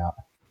clear them out.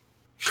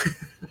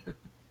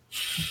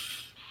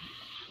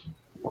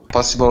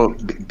 Possible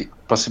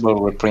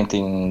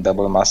reprinting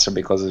Double Master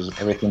because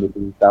everything that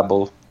is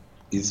double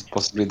is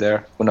possibly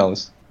there. Who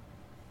knows?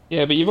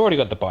 Yeah, but you've already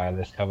got the buyer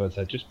list covered,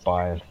 so just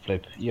buy and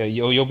flip. Yeah,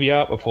 you'll be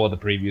out before the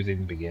previews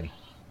even begin.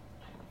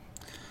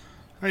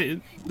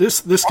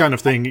 This kind of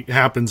thing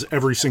happens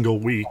every single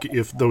week.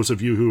 If those of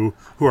you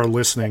who are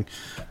listening,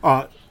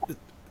 all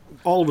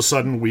of a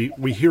sudden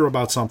we hear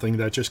about something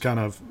that just kind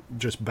of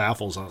just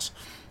baffles us,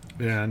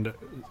 and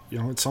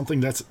it's something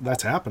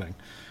that's happening.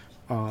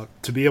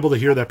 To be able to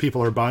hear that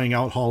people are buying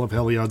out Hall of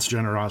Heliod's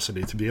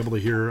Generosity, to be able to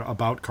hear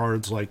about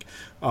cards like,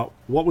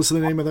 what was the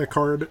name of that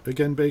card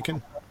again,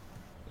 Bacon?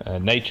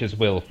 Nature's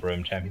Will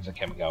from Champions of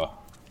Kamigawa.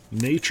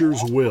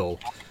 Nature's Will.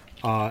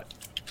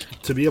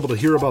 To be able to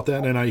hear about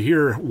that, and I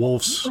hear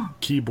Wolf's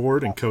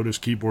keyboard and Coda's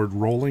keyboard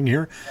rolling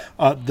here.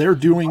 They're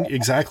doing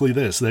exactly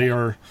this. They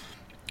are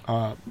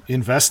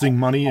investing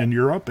money in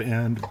Europe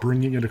and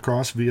bringing it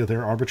across via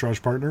their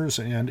arbitrage partners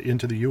and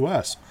into the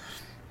U.S.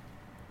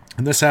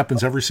 And this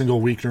happens every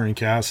single week during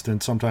cast,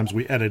 and sometimes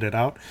we edit it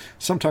out,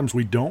 sometimes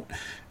we don't.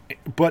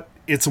 But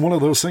it's one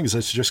of those things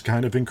that's just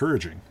kind of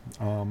encouraging.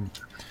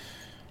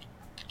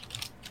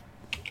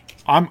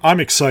 I'm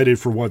excited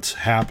for what's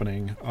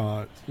happening.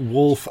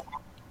 Wolf,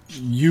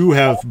 you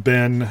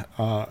and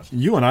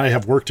I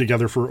have worked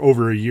together for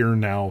over a year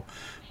now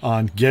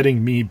on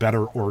getting me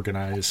better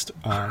organized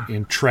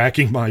in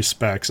tracking my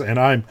specs, and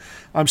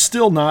I'm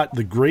still not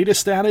the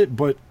greatest at it,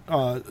 but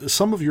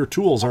some of your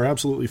tools are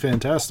absolutely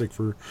fantastic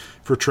for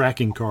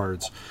tracking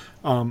cards.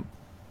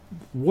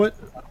 What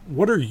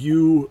are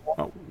you?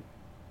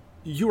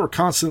 You are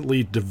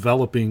constantly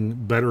developing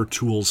better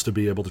tools to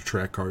be able to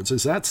track cards.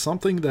 Is that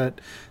something that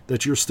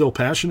you're still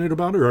passionate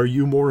about, or are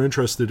you more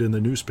interested in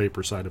the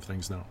newspaper side of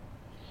things now?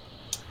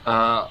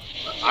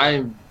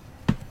 I've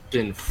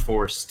been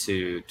forced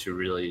to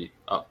really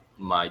up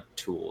my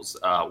tools.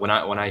 When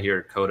I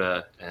hear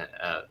Coda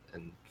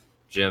and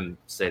Jim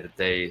say that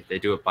they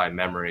do it by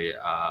memory,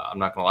 I'm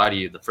not gonna lie to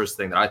you. The first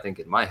thing that I think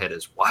in my head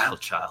is Wild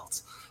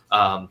Childs,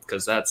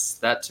 because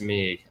that to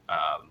me,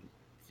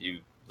 if you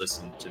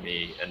listen to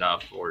me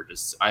enough, or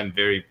just I'm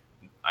very,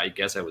 I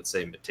guess I would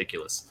say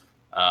meticulous,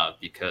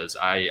 because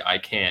I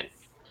can't.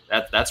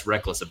 That's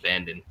reckless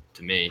abandon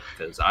to me,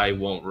 because I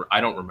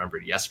don't remember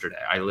yesterday.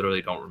 I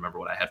literally don't remember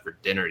what I had for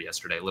dinner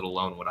yesterday, let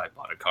alone what I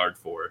bought a card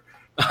for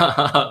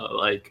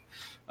like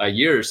a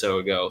year or so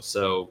ago.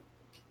 So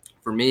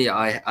for me,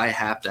 I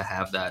have to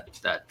have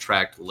that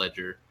tracked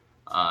ledger,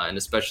 and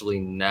especially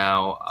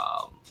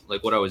now,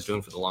 like what I was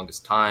doing for the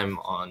longest time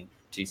on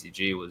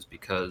TCG was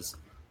because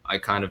I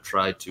kind of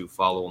tried to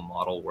follow a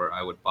model where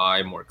I would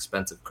buy more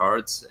expensive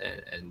cards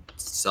and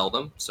sell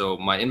them. So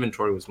my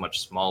inventory was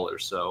much smaller.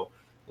 So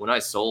when I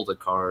sold a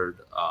card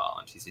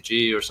on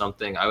TCG or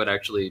something, I would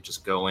actually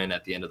just go in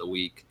at the end of the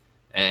week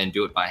and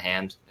do it by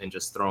hand and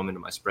just throw them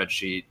into my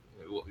spreadsheet.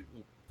 It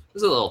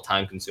was a little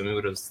time consuming,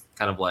 but it was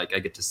kind of like I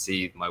get to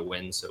see my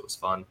wins, so it was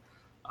fun.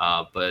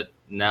 But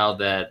now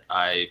that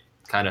I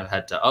kind of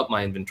had to up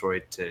my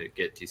inventory to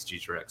get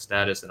TCG Direct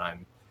status, and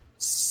I'm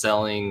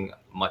selling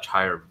much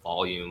higher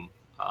volume,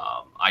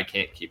 I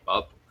can't keep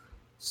up.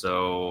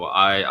 So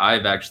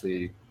I've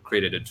actually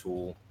created a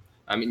tool.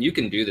 I mean, you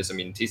can do this. I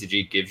mean,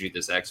 TCG gives you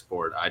this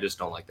export. I just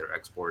don't like their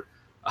export.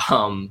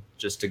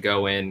 Just to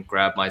go in,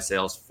 grab my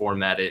sales,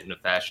 format it in a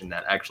fashion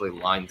that actually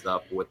lines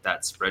up with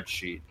that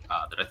spreadsheet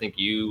that I think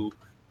you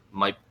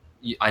might.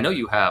 I know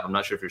you have. I'm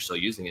not sure if you're still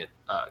using it,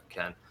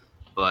 Ken,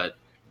 but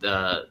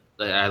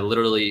I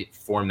literally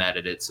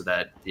formatted it so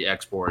that the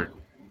export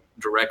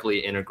directly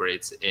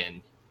integrates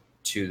in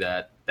to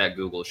that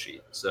Google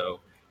sheet. So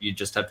you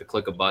just have to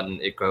click a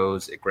button, it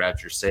goes, it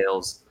grabs your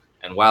sales.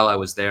 And while I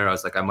was there, I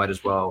was like, I might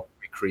as well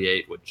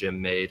recreate what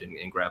Jim made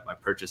and grab my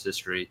purchase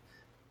history.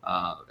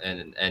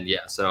 And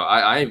yeah, so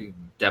I'm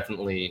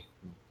definitely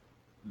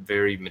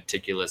very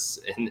meticulous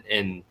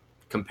in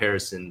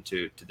comparison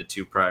to the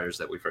two priors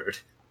that we've heard.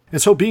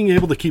 And so being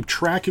able to keep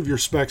track of your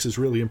specs is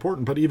really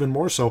important, but even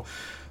more so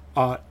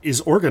is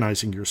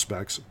organizing your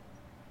specs.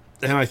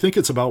 And I think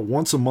it's about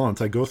once a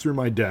month I go through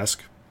my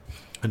desk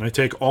and I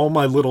take all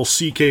my little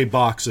CK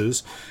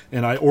boxes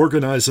and I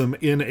organize them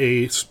in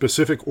a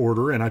specific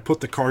order, and I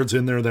put the cards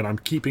in there that I'm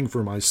keeping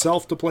for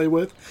myself to play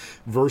with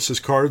versus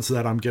cards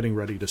that I'm getting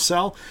ready to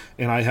sell.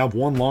 And I have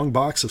one long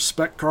box of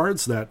spec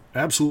cards that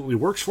absolutely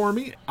works for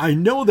me. I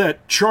know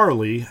that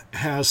Charlie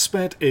has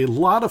spent a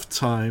lot of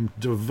time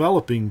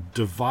developing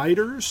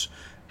dividers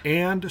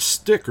and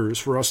stickers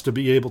for us to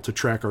be able to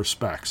track our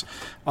specs.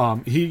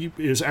 He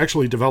is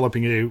actually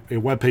developing a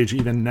webpage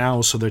even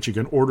now so that you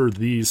can order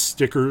these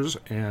stickers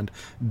and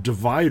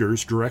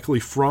dividers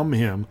directly from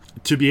him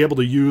to be able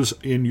to use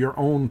in your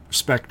own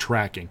spec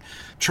tracking.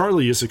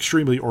 Charlie is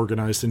extremely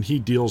organized, and he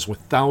deals with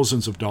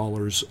thousands of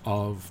dollars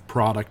of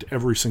product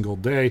every single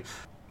day.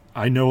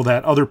 I know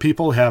that other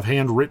people have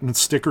handwritten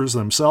stickers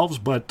themselves,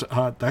 but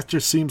that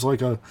just seems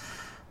like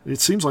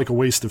a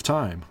waste of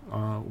time.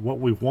 What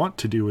we want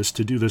to do is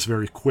to do this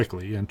very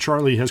quickly, and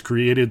Charlie has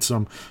created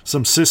some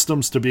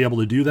systems to be able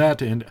to do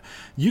that, and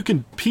you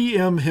can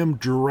PM him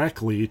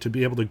directly to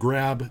be able to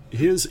grab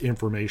his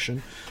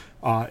information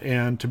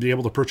and to be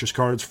able to purchase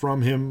cards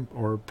from him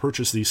or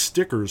purchase these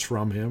stickers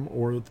from him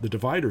or the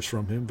dividers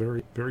from him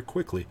very, very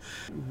quickly.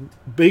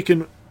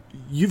 Bacon,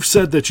 you've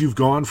said that you've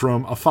gone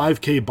from a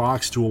 5K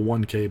box to a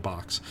 1K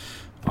box.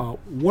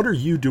 What are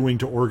you doing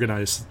to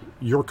organize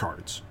your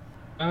cards?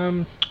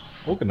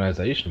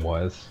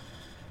 Organization-wise,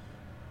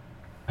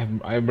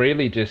 I'm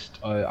really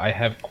just I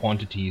have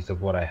quantities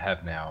of what I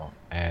have now,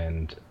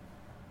 and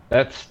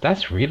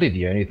that's really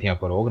the only thing I've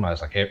got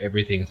organized. Like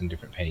everything's in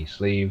different penny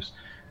sleeves.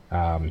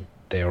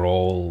 They're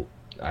all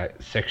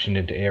sectioned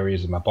into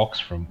areas of my box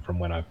from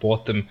when I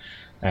bought them,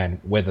 and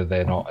whether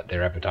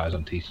they're advertised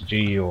on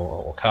TCG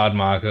or Card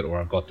Market, or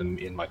I've got them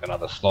in like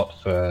another slot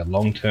for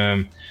long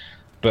term.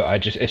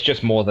 But it's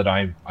just more that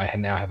I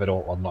now have it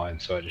all online,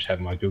 so I just have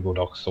my Google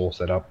Docs all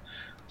set up,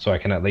 so I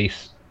can at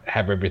least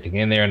have everything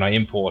in there, and I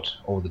import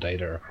all the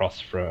data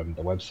across from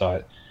the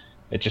website.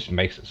 It just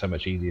makes it so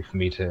much easier for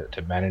me to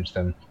manage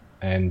them,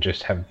 and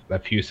just have a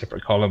few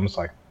separate columns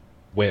like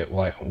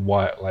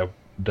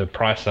the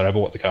price that I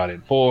bought the card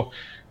in for,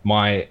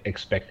 my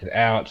expected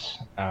out,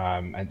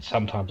 and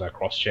sometimes I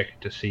cross-check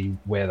to see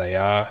where they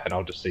are, and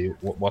I'll just see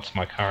what's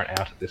my current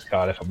out of this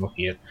card if I'm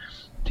looking at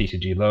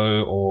TCG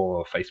Low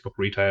or Facebook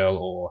Retail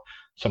or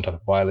some type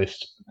of buy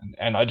list,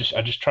 and I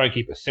just try to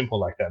keep it simple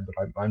like that.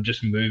 But I'm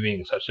just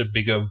moving such a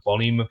bigger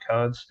volume of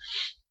cards.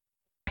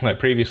 Like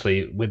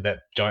previously with that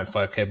giant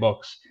 5K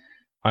box,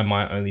 I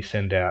might only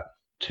send out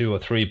 2 or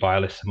 3 buy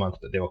lists a month,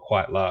 but they were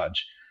quite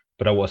large.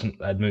 But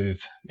I'd move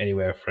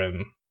anywhere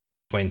from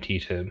 20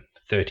 to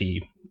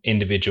 30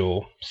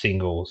 individual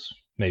singles,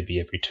 maybe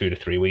every 2 to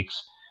 3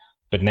 weeks.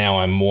 But now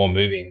I'm more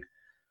moving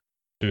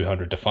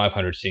 200 to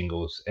 500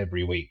 singles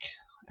every week,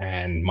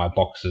 and my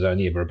box is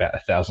only ever about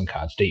 1,000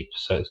 cards deep.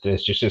 So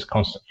there's just this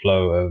constant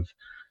flow of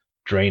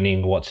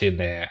draining what's in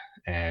there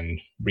and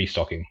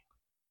restocking.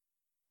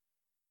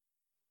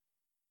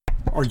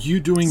 Are you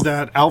doing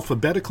that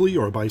alphabetically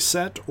or by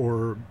set,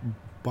 or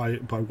by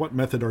what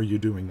method are you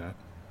doing that?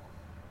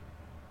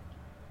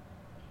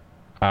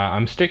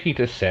 I'm sticking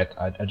to set.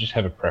 I just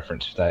have a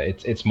preference for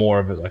that. It's more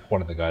of like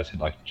one of the guys who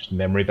like just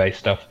memory-based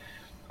stuff.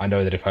 I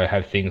know that if I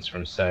have things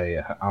from, say,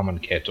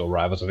 Amonkhet or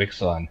Rivals of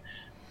Ixalan,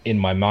 in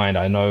my mind,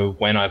 I know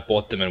when I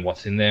bought them and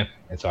what's in there,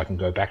 and so I can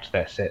go back to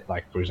that set.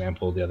 Like, for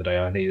example, the other day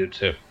I needed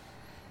to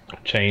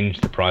change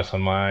the price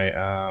on my,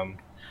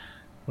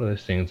 what are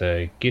those things,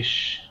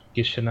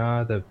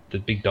 Gishana, the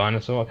big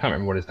dinosaur, I can't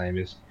remember what his name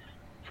is,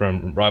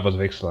 from Rivals of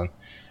Ixalan.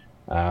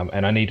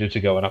 And I needed to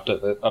go and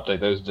update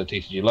those to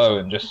TCG Low,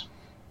 and just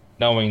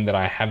knowing that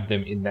I have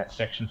them in that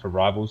section for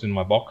Rivals in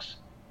my box,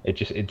 it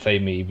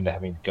saved me even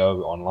having to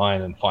go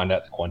online and find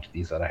out the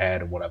quantities that I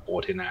had and what I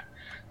bought in that.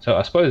 So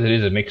I suppose it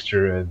is a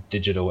mixture of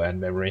digital and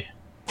memory.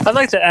 I'd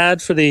like to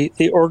add for the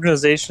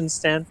organization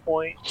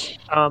standpoint.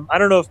 I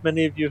don't know if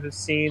many of you have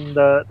seen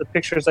the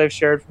pictures I've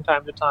shared from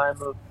time to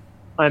time of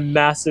my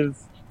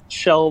massive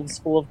shelves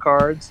full of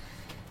cards,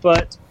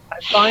 but I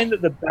find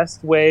that the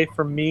best way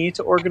for me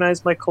to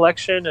organize my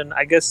collection, and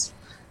I guess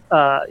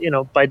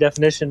by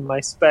definition my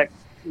spec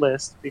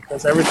list,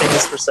 because everything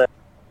is for set,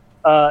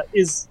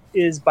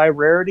 is by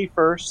rarity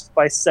first,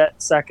 by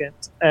set second,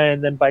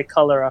 and then by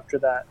color after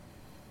that.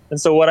 And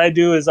so what I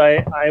do is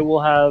I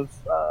will have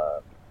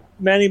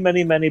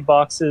many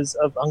boxes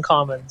of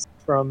uncommons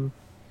from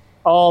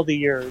all the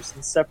years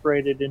and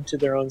separated into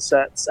their own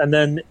sets. And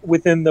then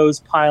within those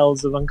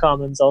piles of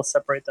uncommons, I'll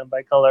separate them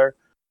by color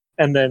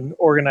and then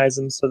organize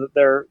them so that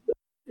they're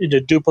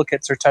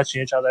duplicates are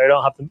touching each other. I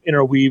don't have them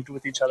interweaved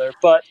with each other.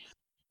 But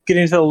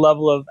getting to the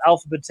level of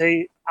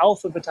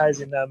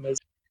alphabetizing them is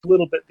a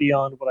little bit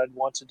beyond what I'd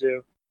want to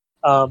do.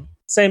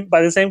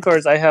 By the same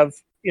cards, I have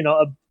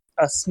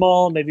a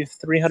small, maybe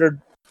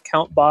 300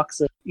 count box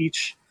of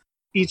each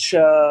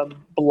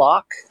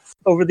block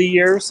over the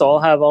years. So I'll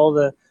have all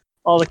the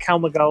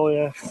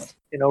Kamigawa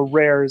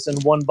rares in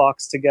one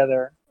box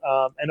together,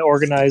 and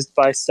organized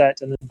by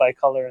set and then by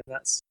color in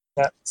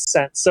that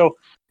sense. So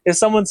if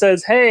someone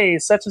says, hey,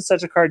 such and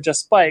such a card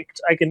just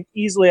spiked, I can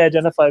easily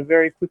identify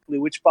very quickly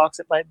which box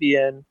it might be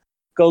in,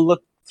 go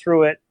look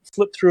through it,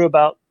 flip through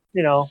about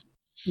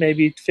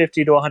maybe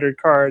 50 to 100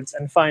 cards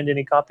and find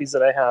any copies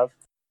that I have,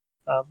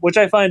 which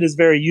I find is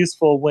very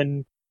useful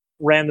when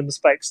random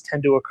spikes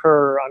tend to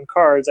occur on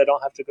cards. I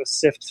don't have to go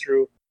sift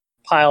through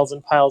piles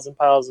and piles and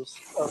piles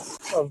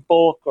of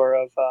bulk or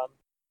of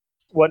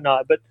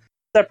whatnot. But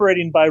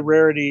separating by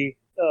rarity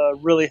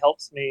really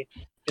helps me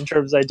in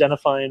terms of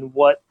identifying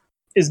what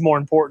is more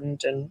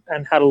important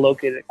and how to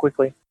locate it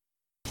quickly.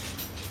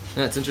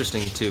 Yeah, it's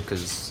interesting too,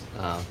 because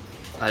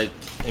I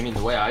mean,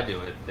 the way I do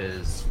it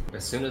is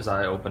as soon as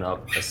I open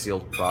up a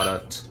sealed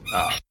product,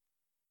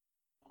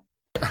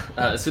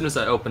 as soon as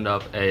I opened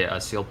up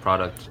a sealed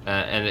product,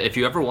 and if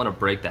you ever want to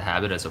break the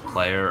habit as a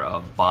player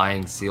of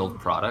buying sealed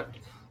product,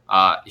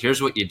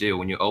 here's what you do.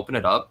 When you open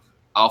it up,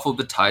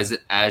 alphabetize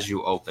it as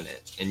you open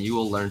it, and you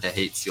will learn to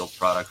hate sealed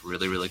product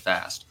really, really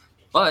fast.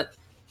 But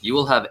you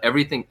will have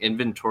everything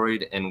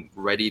inventoried and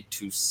ready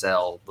to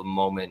sell the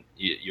moment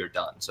you're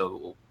done.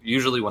 So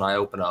usually when I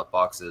open up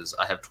boxes,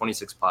 I have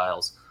 26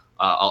 piles.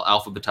 I'll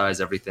alphabetize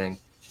everything.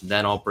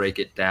 Then I'll break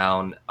it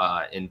down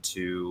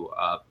into,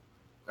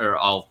 or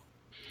I'll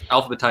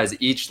alphabetize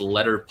each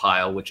letter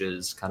pile, which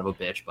is kind of a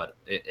bitch, but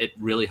it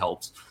really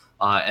helps.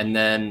 And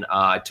then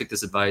I took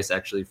this advice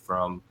actually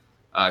from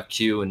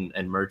Q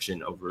and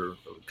Merchant over,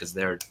 because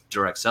they're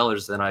direct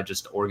sellers. Then I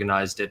just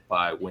organized it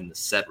by when the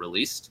set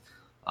released.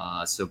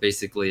 So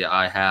basically,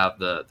 I have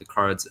the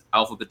cards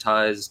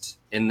alphabetized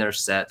in their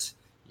set,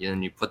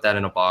 and you put that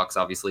in a box.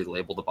 Obviously,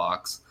 label the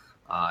box,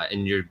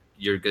 and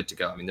you're good to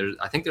go. I mean,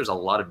 I think there's a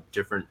lot of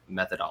different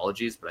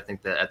methodologies, but I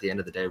think that at the end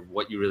of the day,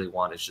 what you really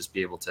want is just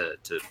be able to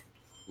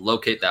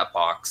locate that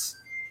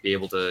box, be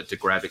able to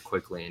grab it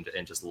quickly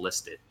and just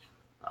list it,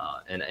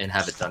 and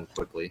have it done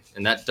quickly.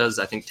 And that does,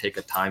 I think, take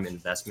a time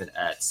investment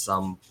at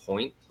some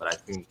point, but I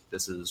think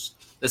this is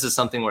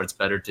something where it's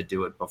better to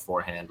do it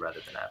beforehand rather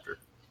than after.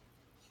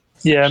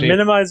 Yeah, Actually-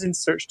 minimizing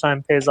search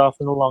time pays off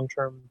in the long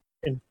term.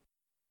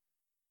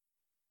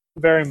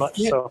 Very much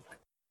Yeah. so.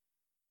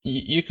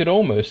 You could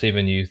almost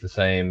even use the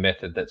same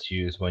method that's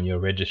used when you're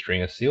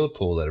registering a sealed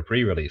pool at a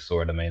pre-release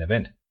or at a main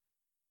event.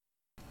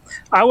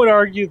 I would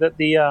argue that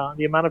the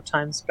amount of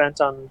time spent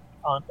on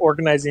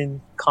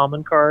organizing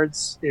common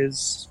cards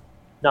is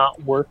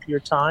not worth your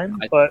time.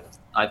 But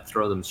I'd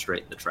throw them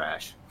straight in the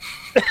trash.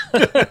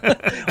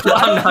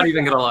 I'm not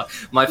even gonna lie.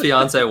 My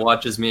fiance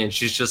watches me and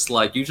she's just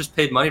like, "You just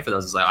paid money for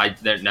those." It's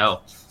like,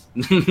 no,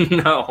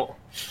 no,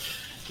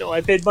 no,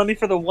 I paid money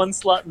for the one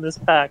slot in this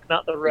pack,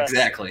 not the rest.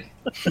 exactly.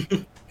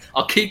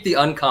 I'll keep the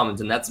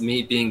uncommons, and that's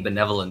me being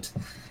benevolent.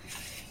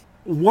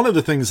 One of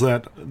the things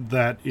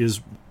that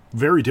is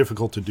very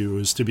difficult to do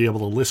is to be able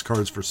to list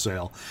cards for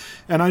sale.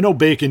 And I know,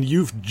 Bacon,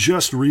 you've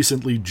just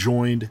recently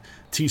joined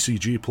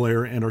TCG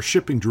Player and are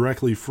shipping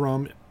directly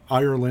from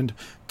Ireland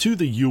to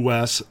the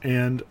US,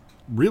 and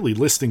really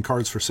listing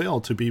cards for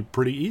sale to be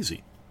pretty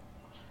easy.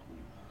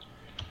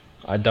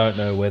 I don't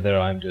know whether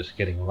I'm just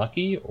getting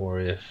lucky or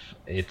if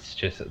it's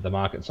just that the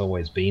market's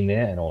always been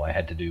there and all I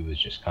had to do was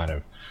just kind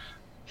of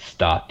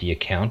start the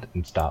account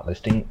and start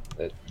listing.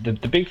 The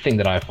big thing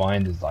that I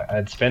find is, like,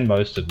 I'd spend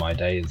most of my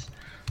days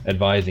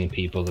advising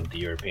people of the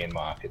European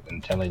market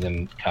and telling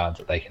them cards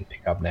that they can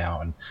pick up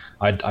now, and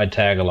I'd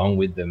tag along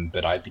with them,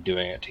 but I'd be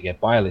doing it to get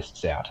buy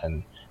lists out,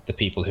 and the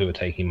people who were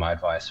taking my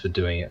advice were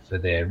doing it for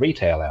their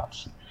retail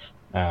outs.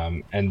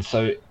 And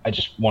so I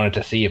just wanted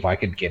to see if I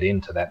could get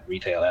into that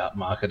retail out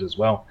market as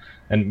well.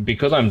 And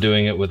because I'm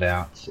doing it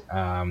without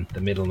the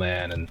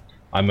middleman, and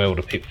I'm able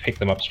to pick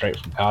them up straight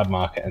from Card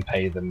Market and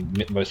pay the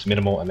most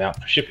minimal amount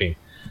for shipping,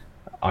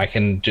 I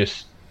can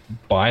just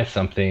buy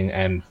something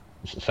and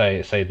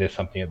say there's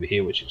something over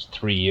here which is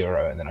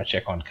 €3, and then I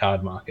check on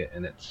Card Market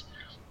and it's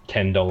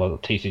 $10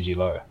 TCG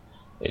low.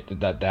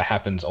 That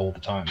happens all the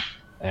time,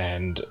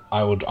 and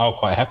I'll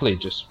quite happily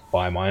just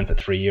buy mine for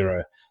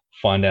 €3,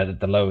 find out that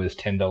the low is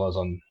 $10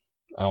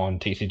 on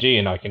TCG,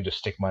 and I can just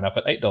stick mine up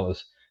at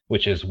 $8,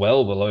 which is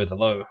well below the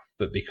low.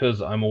 But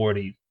because I'm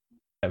already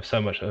have so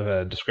much of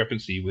a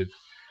discrepancy with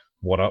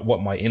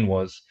what my in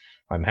was,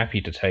 I'm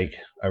happy to take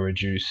a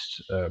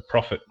reduced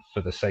profit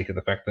for the sake of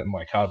the fact that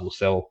my card will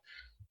sell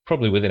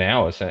probably within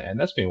hours, and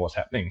that's been what's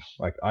happening.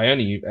 Like, I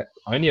only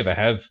ever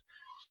have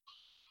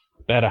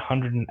about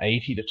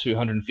 180 to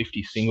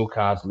 250 single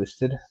cards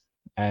listed,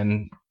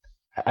 and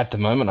at the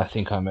moment I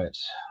think I'm at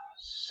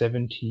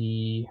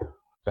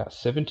about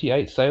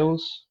 78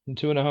 sales in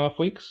 2.5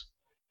 weeks,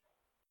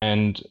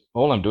 and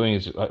all I'm doing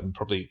is I'm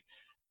probably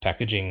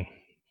packaging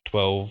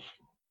 12,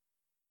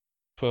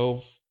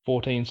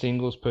 14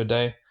 singles per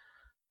day,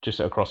 just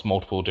across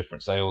multiple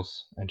different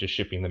sales, and just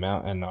shipping them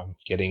out, and I'm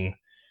getting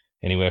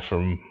anywhere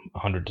from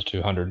 100 to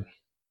 200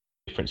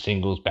 different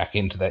singles back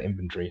into that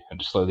inventory and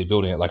just slowly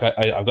building it. Like,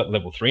 I've got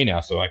level 3 now,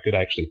 so I could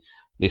actually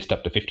list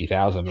up to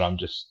 50,000, but I'm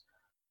just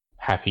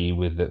happy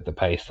with the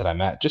pace that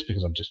I'm at, just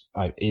because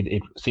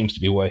it seems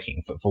to be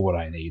working for what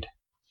I need.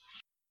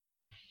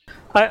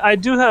 I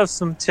do have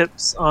some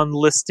tips on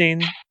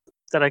listing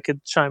that I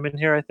could chime in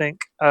here, I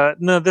think.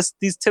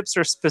 These tips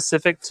are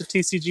specific to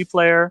TCG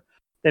Player.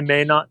 They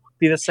may not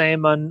be the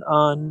same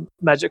on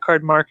Magic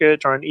Card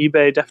Market or on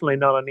eBay, definitely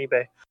not on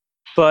eBay.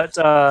 But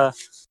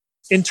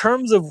in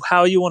terms of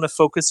how you want to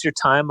focus your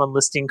time on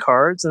listing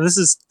cards, and this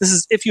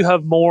is if you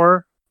have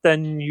more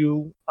than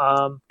you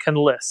can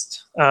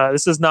list.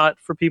 This is not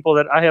for people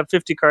that I have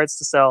 50 cards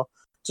to sell,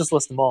 just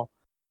list them all.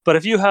 But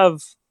if you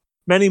have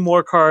many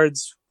more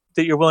cards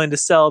that you're willing to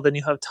sell than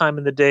you have time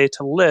in the day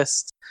to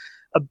list,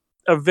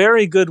 a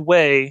very good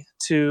way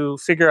to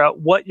figure out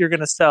what you're going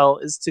to sell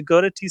is to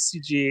go to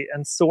TCG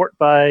and sort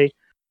by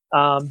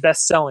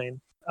best selling,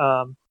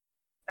 and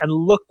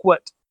look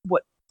what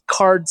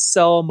cards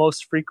sell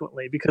most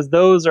frequently, because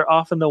those are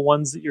often the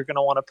ones that you're going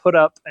to want to put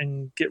up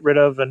and get rid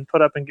of and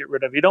put up and get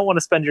rid of. You don't want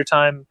to spend your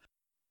time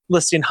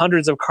listing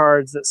hundreds of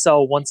cards that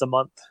sell once a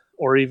month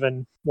or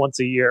even once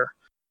a year,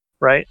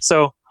 right?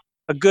 So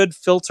a good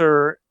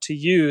filter to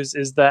use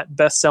is that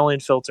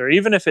best-selling filter.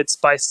 Even if it's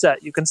by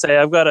set, you can say,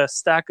 I've got a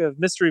stack of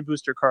mystery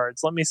booster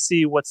cards. Let me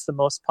see what's the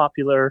most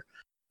popular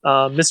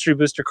mystery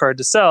booster card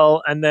to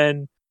sell, and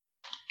then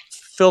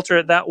filter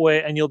it that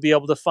way, and you'll be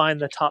able to find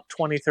the top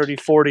 20, 30,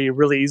 40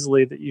 really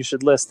easily that you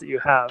should list that you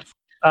have.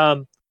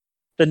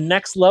 The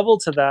next level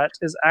to that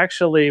is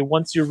actually,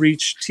 once you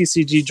reach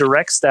TCG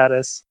Direct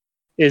status,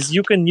 is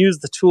you can use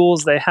the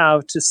tools they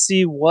have to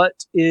see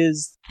what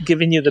is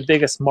giving you the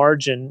biggest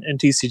margin in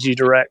TCG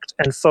Direct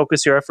and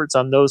focus your efforts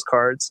on those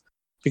cards.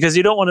 Because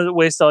you don't want to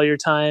waste all your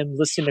time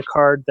listing a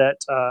card that,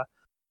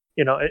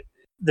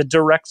 the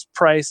direct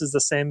price is the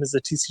same as the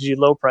TCG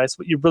low price.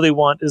 What you really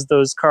want is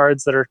those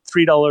cards that are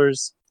 $3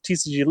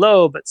 TCG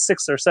low, but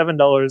 $6 or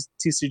 $7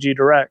 TCG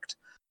Direct.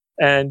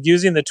 And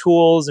using the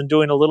tools and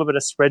doing a little bit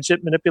of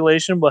spreadsheet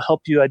manipulation will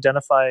help you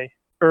identify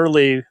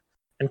early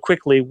and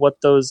quickly what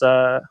those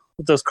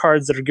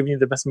cards that are giving you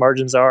the best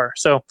margins are.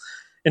 So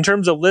in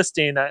terms of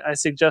listing, I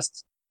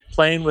suggest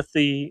playing with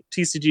the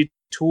TCG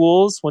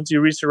tools once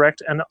you reach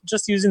direct, and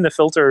just using the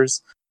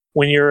filters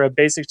when you're a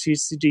basic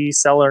TCG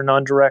seller,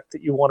 non-direct,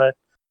 that you want to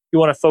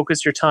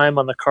focus your time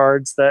on the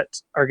cards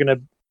that are going to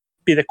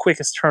be the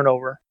quickest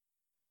turnover.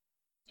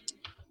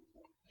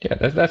 Yeah,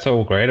 that's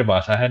all great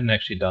advice. I hadn't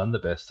actually done the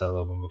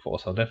bestseller one before,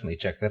 so I'll definitely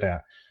check that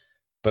out.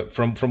 But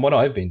from what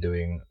I've been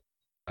doing,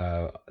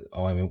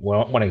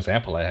 one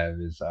example I have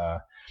is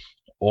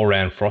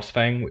all-round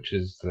Frostfang, which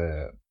is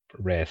the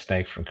rare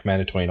snake from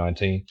Commander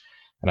 2019,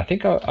 and I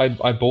think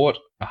I bought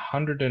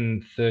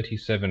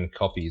 137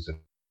 copies of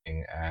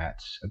it at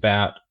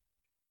about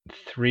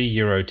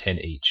 €3.10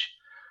 each,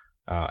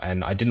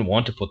 and I didn't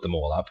want to put them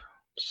all up.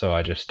 So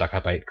I just stuck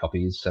up 8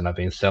 copies, and I've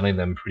been selling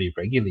them pretty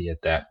regularly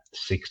at that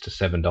 $6 to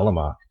 $7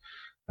 mark.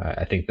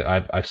 I think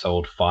that I've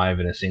sold 5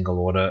 in a single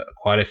order,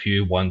 quite a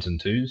few 1s and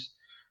 2s.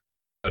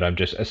 But I'm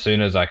just, as soon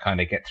as I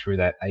kind of get through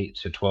that 8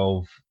 to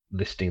 12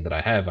 listing that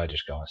I have, I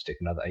just go and stick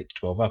another 8 to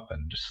 12 up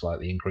and just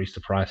slightly increase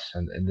the price.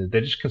 And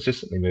they're just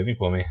consistently moving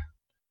for me.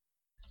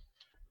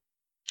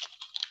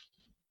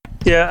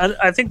 Yeah, and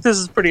I think this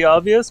is pretty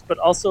obvious, but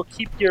also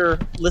keep your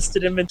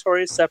listed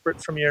inventory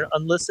separate from your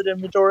unlisted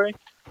inventory.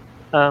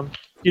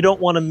 You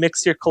don't want to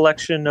mix your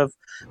collection of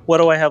what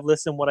do I have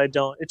listed and what I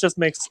don't. It just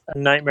makes a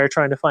nightmare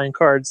trying to find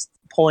cards,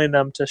 pulling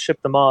them to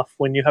ship them off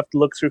when you have to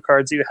look through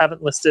cards you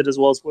haven't listed as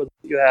well as what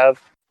you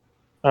have.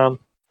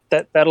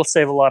 That'll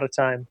save a lot of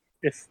time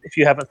if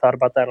you haven't thought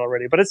about that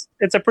already. But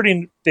it's a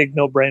pretty big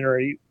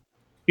no-brainer.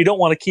 You don't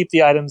want to keep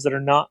the items that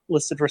are not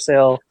listed for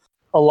sale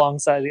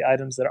alongside the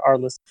items that are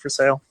listed for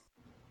sale.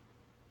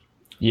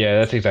 Yeah,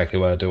 that's exactly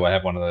what I do. I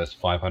have one of those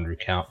 500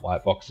 count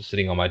white boxes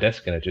sitting on my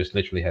desk, and it just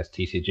literally has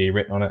TCG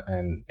written on it,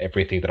 and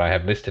everything that I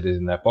have listed is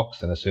in that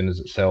box. And as soon as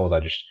it sells, I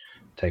just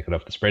take it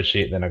off the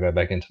spreadsheet, and then I go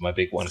back into my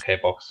big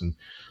 1K box and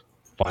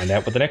find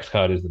out what the next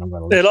card is that I'm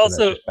going to list. It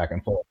also just back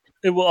and forth.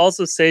 It will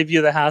also save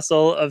you the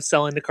hassle of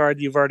selling the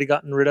card you've already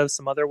gotten rid of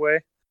some other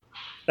way.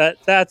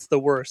 That's the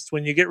worst.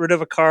 When you get rid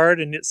of a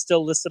card and it's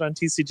still listed on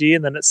TCG,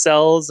 and then it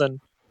sells, and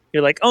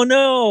you're like, oh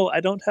no,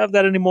 I don't have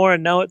that anymore,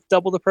 and now it's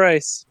double the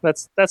price.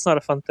 That's not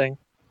a fun thing.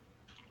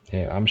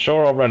 Yeah, I'm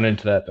sure I'll run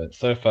into that, but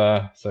so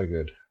far, so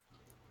good.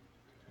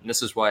 And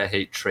this is why I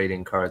hate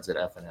trading cards at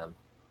F&M.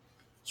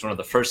 It's one of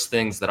the first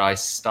things that I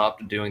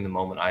stopped doing the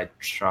moment I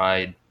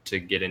tried to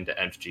get into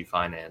MTG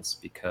Finance,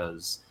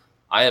 because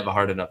I have a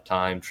hard enough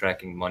time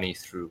tracking money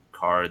through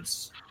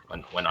cards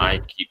when I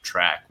keep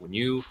track. When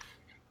you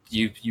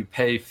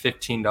pay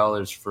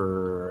 $15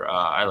 for,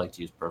 I like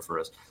to use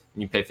Perforos,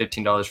 and you pay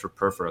 $15 for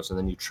Perforos, and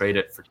then you trade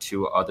it for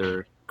 2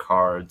 other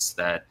cards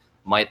that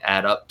might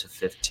add up to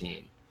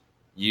 15.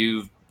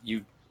 You've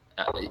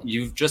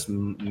just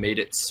made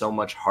it so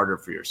much harder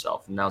for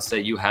yourself. Now, say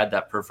you had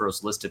that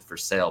Perforos listed for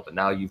sale, but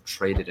now you've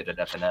traded it at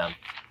F&M.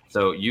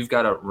 So you've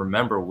got to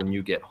remember when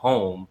you get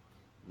home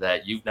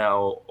that you've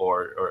now,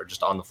 or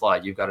just on the fly,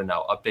 you've got to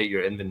now update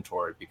your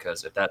inventory,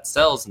 because if that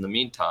sells in the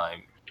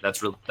meantime,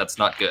 that's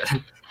not good.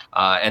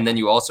 And then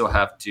you also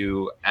have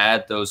to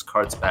add those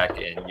cards back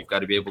in. You've got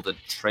to be able to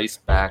trace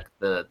back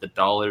the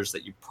dollars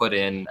that you put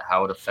in,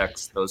 how it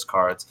affects those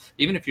cards.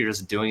 Even if you're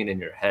just doing it in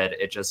your head,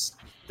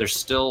 there's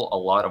still a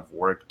lot of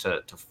work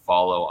to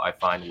follow, I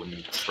find, when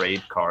you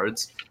trade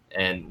cards.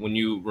 And when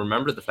you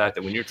remember the fact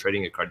that when you're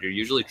trading a card, you're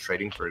usually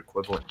trading for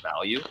equivalent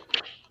value.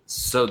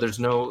 So there's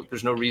no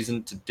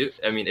reason to do.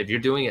 I mean, if you're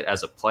doing it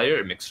as a player,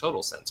 it makes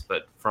total sense.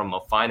 But from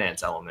a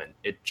finance element,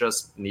 it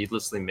just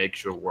needlessly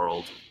makes your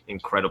world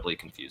incredibly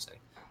confusing.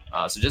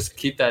 So just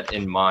keep that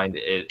in mind.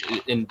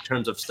 In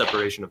terms of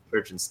separation of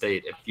church and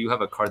state, if you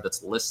have a card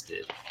that's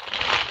listed,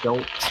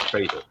 don't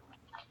trade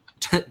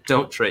it.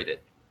 Don't trade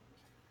it.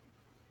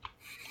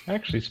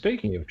 Actually,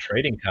 speaking of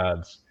trading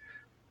cards,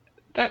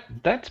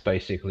 that's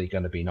basically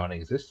going to be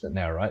non-existent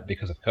now, right?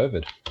 Because of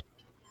COVID.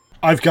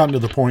 I've gotten to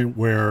the point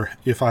where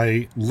if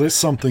I list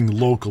something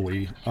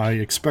locally, I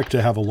expect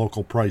to have a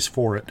local price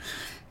for it,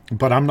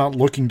 but I'm not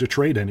looking to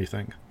trade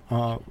anything.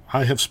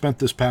 I have spent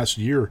this past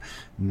year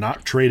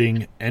not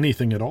trading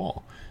anything at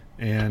all,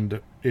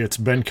 and it's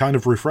been kind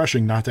of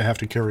refreshing not to have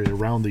to carry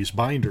around these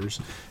binders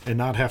and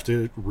not have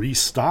to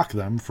restock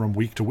them from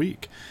week to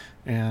week.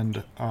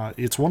 And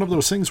it's one of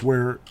those things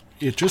where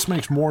it just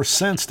makes more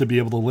sense to be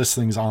able to list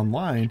things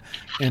online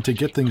and to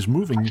get things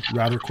moving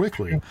rather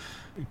quickly.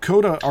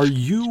 Coda, are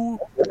you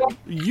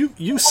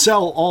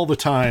sell all the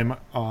time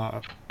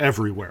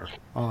everywhere?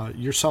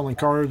 You're selling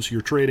cards, you're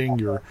trading,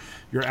 you're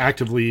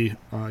actively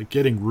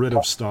getting rid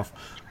of stuff.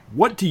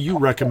 What do you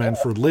recommend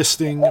for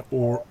listing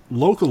or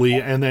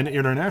locally and then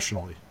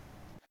internationally?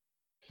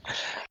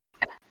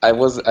 I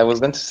was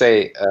going to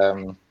say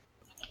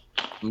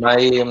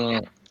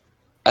my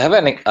I have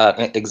an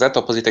exact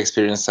opposite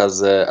experience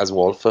as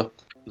Wolf. Like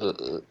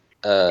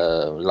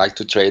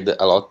to trade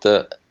a lot,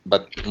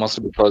 but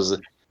mostly because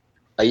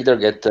I either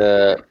get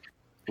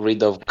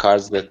rid of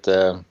cards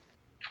that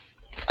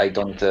I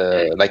don't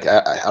like.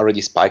 I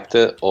already spiked,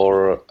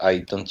 or I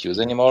don't use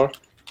anymore.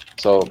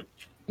 So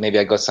maybe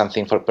I got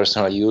something for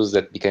personal use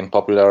that became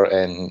popular,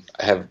 and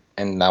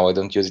now I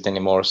don't use it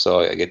anymore. So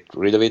I get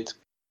rid of it.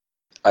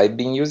 I've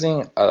been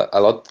using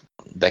a lot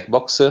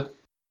Deckbox,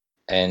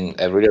 and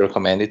I really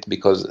recommend it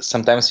because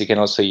sometimes you can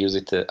also use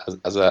it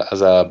as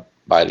a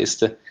buy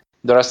list.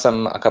 There are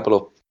a couple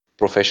of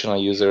professional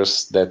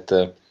users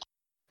that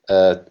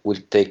will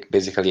take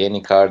basically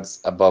any cards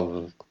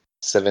above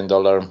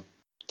 $7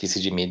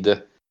 TCG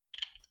mid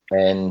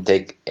and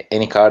take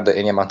any card,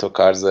 any amount of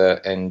cards,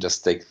 and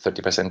just take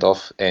 30%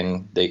 off,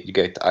 and you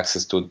get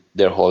access to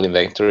their whole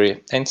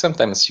inventory. And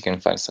sometimes you can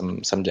find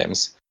some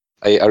gems.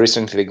 I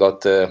recently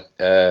got an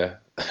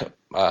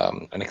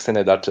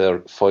extended art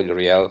foil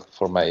real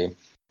for my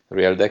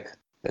real deck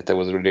that I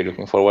was really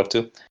looking forward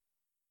to,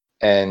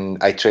 and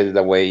I traded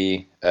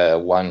away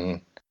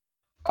one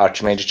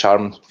Archmage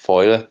Charm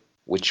foil,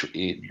 which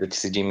the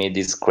TCG mid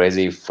is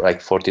crazy for like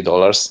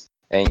 $40,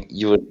 and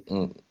you would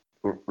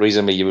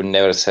reasonably you would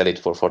never sell it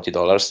for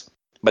 $40.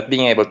 But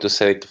being able to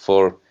sell it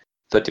for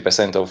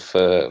 30% of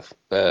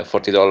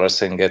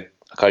 $40 and get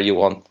a card you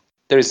want,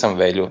 there is some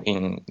value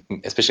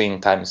especially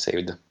in time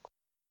saved.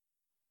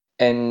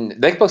 And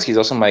Deckbox is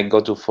also my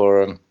go-to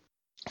for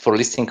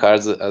listing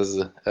cards, as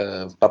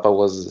Papa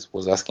was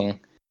asking.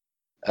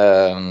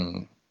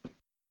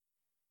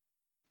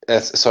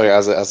 As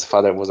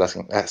Father was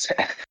asking.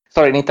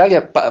 Sorry, in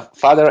Italian,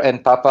 Father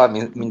and Papa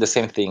mean the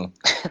same thing.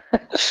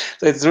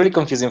 So it's really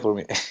confusing for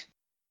me.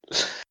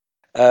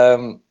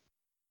 I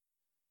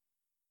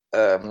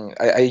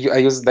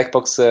use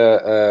Deckbox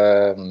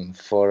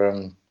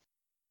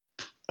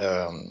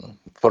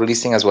for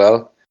listing as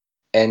well,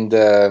 and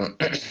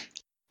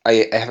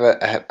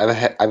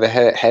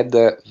I've had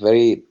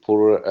very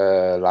poor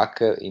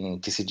luck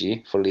in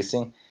TCG for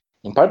listing,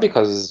 in part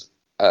because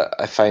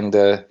I find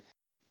the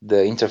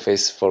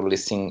interface for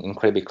listing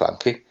incredibly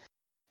clunky,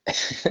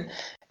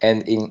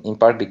 and in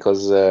part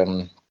because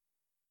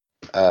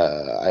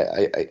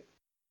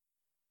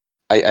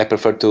I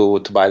prefer to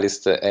buy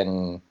list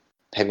and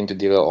having to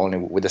deal only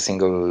with a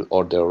single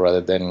order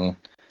rather than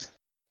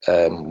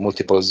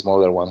multiple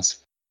smaller ones.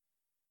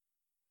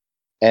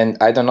 And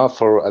I don't know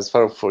as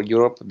far for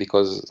Europe,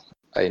 because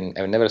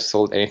I've never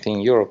sold anything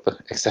in Europe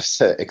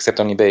except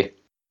on eBay.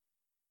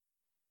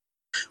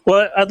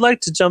 Well, I'd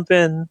like to jump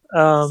in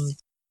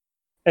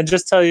and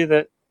just tell you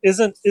that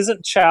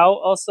isn't ciao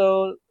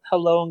also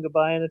hello and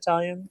goodbye in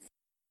Italian?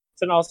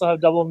 Doesn't it also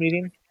have double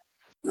meaning?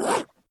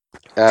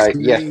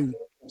 Yes.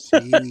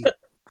 See.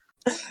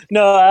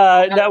 No,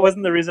 that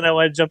wasn't the reason I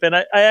wanted to jump in.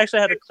 I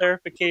actually had a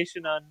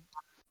clarification on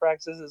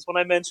practices when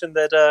I mentioned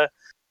that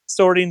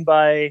sorting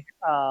by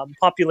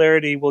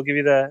popularity will give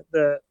you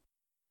the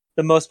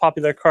most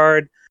popular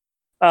card.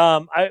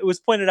 It was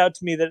pointed out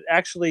to me that it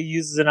actually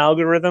uses an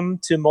algorithm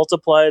to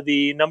multiply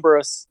the number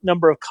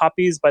of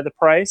copies by the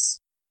price.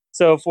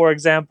 So, for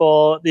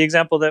example, the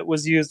example that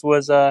was used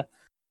was a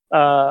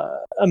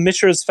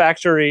Mishra's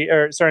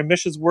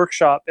Mishra's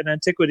Workshop in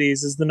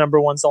Antiquities is the number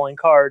one selling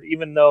card,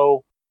 even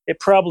though it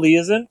probably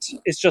isn't.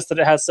 It's just that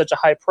it has such a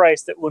high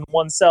price that when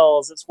one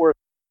sells, it's worth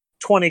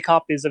 20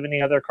 copies of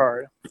any other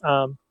card.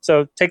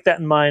 So take that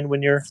in mind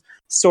when you're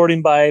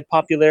sorting by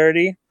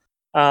popularity.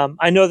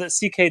 I know that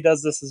CK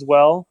does this as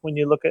well. When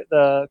you look at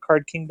the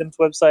Card Kingdom's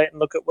website and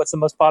look at what's the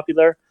most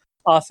popular,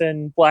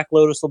 often Black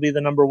Lotus will be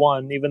the number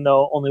one, even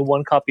though only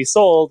one copy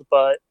sold.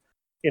 But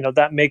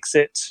that makes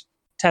it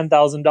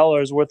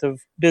 $10,000 worth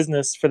of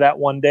business for that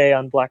one day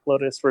on Black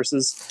Lotus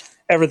versus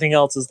everything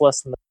else is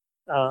less than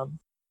that.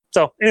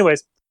 So,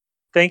 anyways,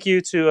 thank you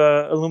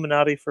to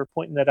Illuminati for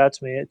pointing that out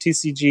to me.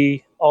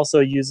 TCG also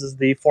uses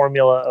the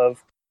formula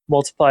of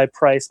multiply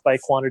price by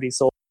quantity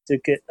sold to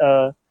get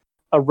a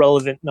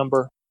relevant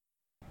number.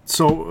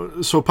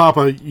 So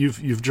Papa,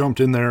 you've jumped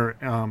in there.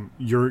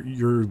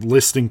 Your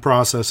listing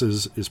process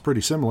is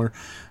pretty similar,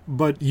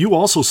 but you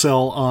also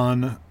sell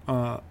on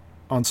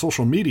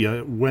social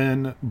media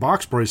when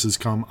box prices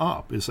come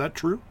up. Is that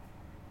true?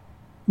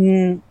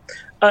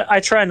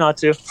 I try not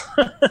to.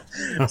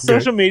 Okay.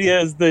 Social media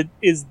is the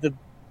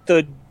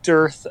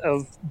dearth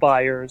of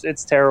buyers.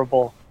 It's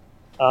terrible.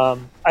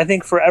 I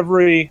think for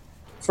every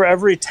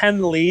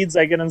 10 leads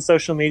I get on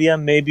social media,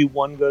 maybe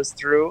one goes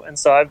through, and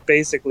so I've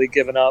basically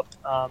given up.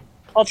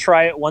 I'll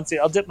try it once.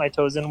 I'll dip my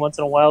toes in once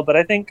in a while, but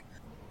I think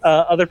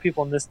other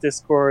people in this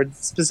Discord,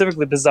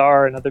 specifically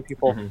Bizarre and other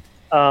people,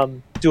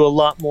 do a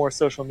lot more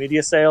social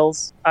media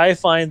sales. I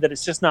find that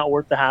it's just not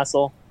worth the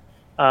hassle.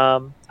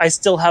 I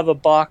still have a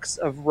box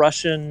of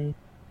Russian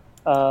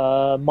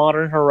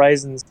Modern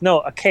Horizons. No,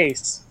 a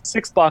case.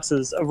 6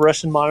 boxes of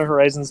Russian Modern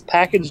Horizons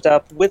packaged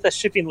up with a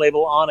shipping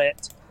label on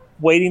it,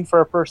 waiting for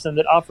a person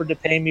that offered to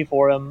pay me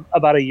for them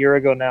about a year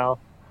ago now.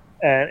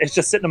 And it's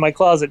just sitting in my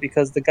closet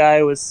because the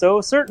guy was so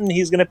certain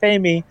he's going to pay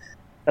me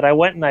that I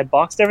went and I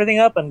boxed everything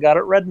up and got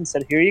it read and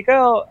said, "Here you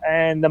go,"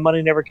 and the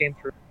money never came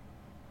through.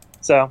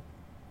 So,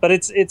 but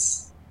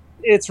it's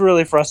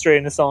really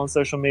frustrating to sell on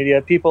social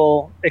media.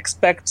 People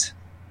expect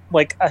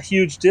like a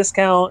huge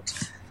discount.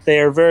 They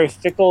are very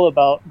fickle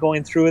about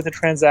going through with a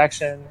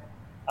transaction.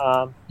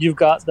 You've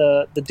got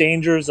the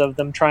dangers of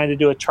them trying to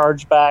do a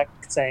chargeback,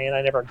 saying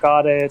I never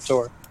got it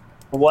or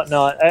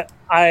whatnot.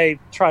 I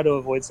try to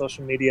avoid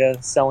social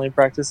media selling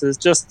practices.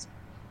 Just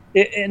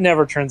it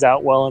never turns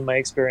out well in my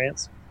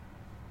experience.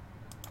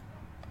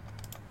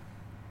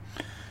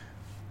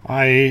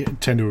 I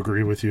tend to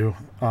agree with you.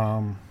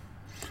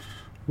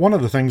 One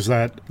of the things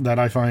that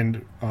I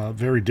find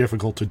very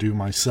difficult to do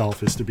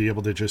myself is to be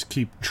able to just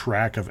keep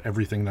track of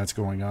everything that's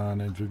going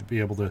on and to be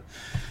able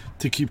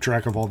to keep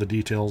track of all the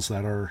details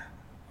that are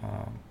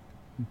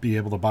be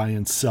able to buy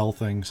and sell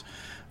things.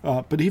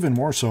 But even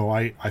more so,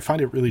 I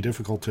find it really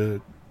difficult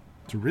to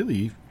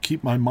really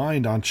keep my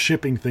mind on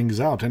shipping things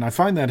out. And I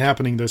find that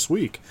happening this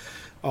week.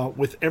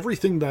 With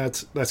everything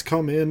that's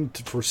come in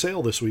for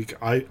sale this week,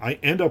 I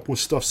end up with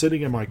stuff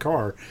sitting in my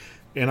car,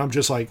 and I'm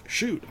just like,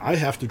 shoot, I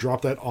have to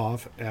drop that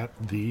off at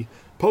the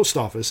post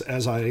office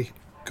as I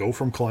go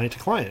from client to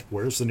client.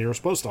 Where's the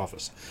nearest post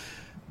office?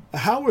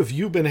 How have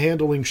you been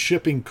handling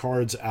shipping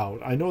cards out?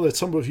 I know that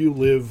some of you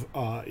live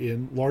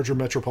in larger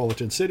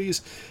metropolitan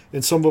cities,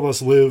 and some of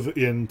us live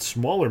in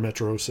smaller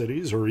metro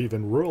cities or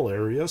even rural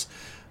areas.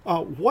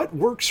 What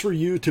works for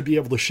you to be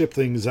able to ship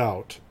things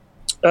out?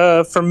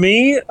 For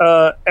me,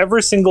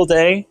 every single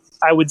day,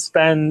 I would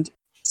spend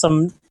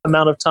some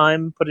amount of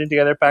time putting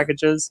together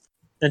packages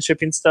and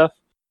shipping stuff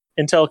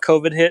until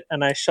COVID hit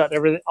and I shut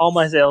all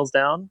my sales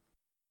down.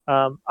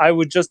 I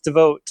would just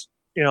devote,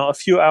 a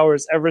few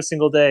hours every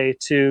single day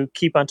to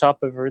keep on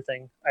top of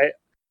everything.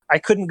 I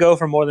couldn't go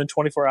for more than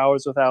 24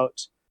 hours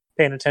without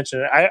paying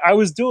attention. I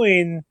was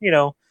doing,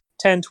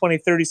 10, 20,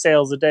 30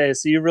 sales a day.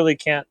 So you really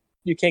can't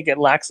get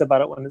lax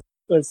about it when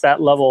it's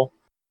that level.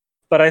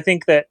 But I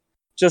think that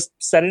just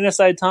setting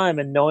aside time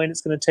and knowing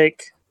it's going to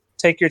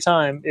take your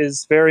time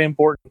is very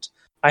important.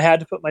 I had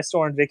to put my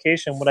store on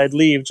vacation when I'd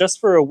leave just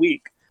for a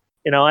week.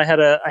 I had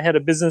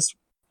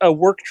a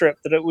work trip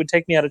that it would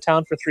take me out of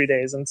town for 3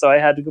 days, and so I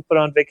had to go put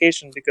on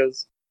vacation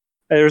because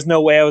there was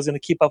no way I was going to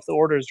keep up the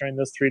orders during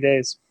those 3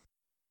 days.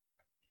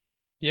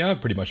 Yeah,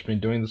 I've pretty much been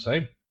doing the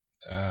same.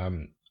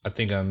 I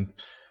think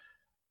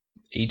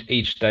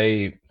each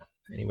day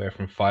anywhere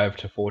from 5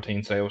 to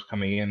 14 sales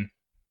coming in,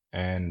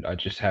 and I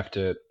just have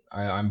to.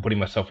 I'm putting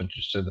myself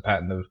into the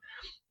pattern of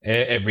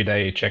every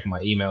day checking my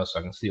emails so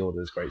I can see all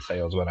those great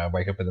sales when I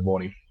wake up in the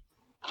morning.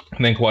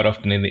 And then quite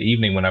often in the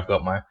evening when I've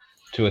got my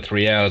 2 or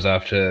 3 hours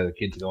after the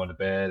kids are going to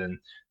bed and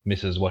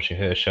Mrs. watching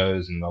her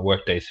shows and my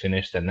work day's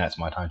finished, then that's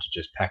my time to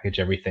just package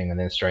everything and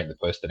then straight in the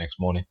post the next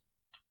morning.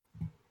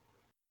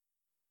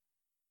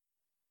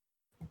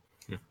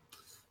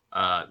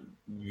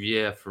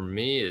 Yeah, for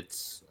me,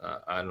 it's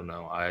I don't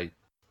know. I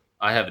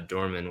have a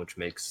doorman, which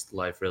makes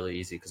life really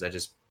easy because I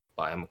just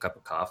buy him a cup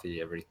of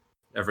coffee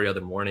every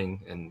other morning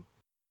and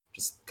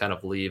just kind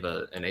of leave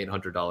an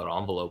 $800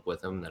 envelope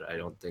with him that I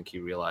don't think he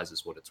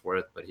realizes what it's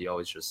worth, but he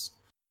always just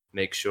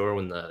makes sure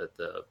when the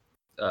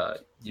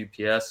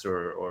UPS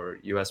or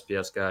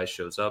USPS guy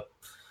shows up,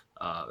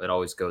 it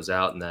always goes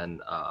out. And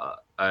then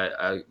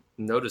I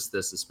noticed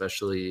this,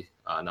 especially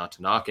not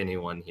to knock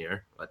anyone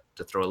here, but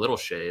to throw a little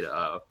shade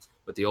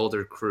with the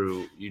older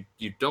crew,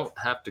 you don't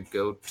have to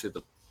go to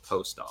the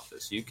post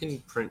office. You can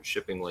print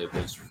shipping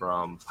labels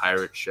from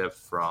Pirate Ship,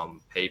 from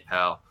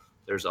PayPal.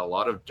 There's a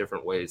lot of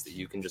different ways that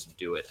you can just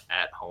do it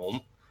at home.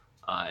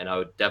 And I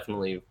would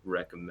definitely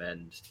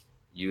recommend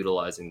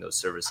utilizing those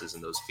services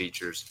and those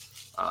features.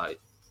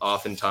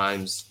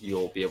 Oftentimes,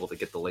 you'll be able to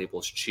get the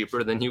labels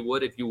cheaper than you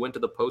would if you went to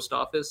the post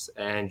office,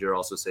 and you're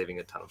also saving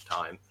a ton of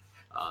time.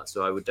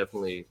 So I would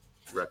definitely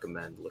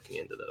recommend looking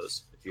into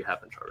those if you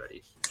haven't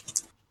already.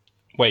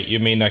 Wait, you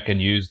mean I can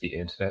use the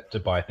internet to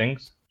buy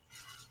things?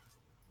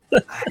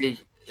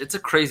 It's a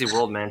crazy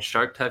world, man.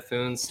 Shark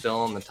Typhoon's still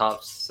on the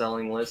top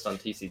selling list on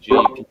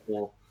TCG.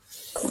 People,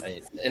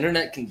 the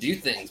internet can do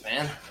things,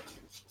 man.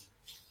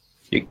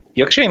 You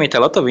actually meet a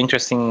lot of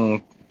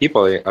interesting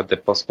people at the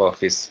post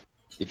office.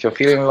 If you're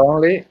feeling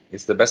lonely,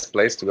 it's the best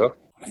place to go.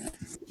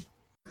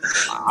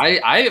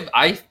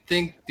 I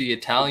think the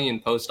Italian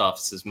post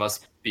offices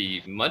must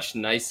be much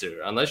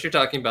nicer, unless you're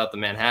talking about the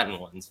Manhattan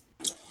ones.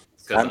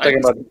 I'm talking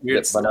about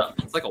weird stuff.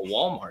 It's like a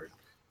Walmart.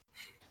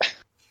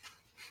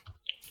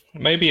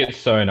 Maybe it's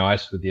so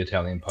nice with the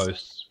Italian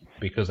posts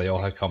because they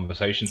all have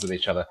conversations with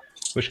each other,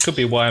 which could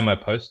be why my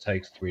post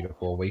takes 3 to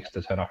 4 weeks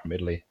to turn up from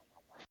Italy.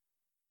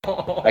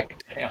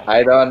 Like, Damn.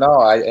 I don't know.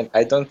 I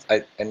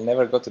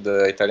never go to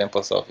the Italian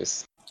post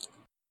office.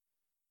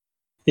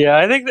 Yeah,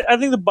 I think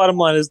the bottom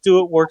line is do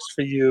what works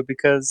for you,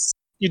 because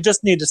you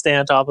just need to stay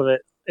on top of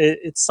it.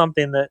 It's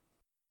something that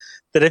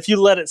if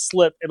you let it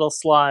slip, it'll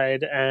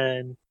slide.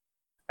 And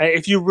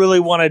if you really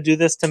want to do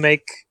this to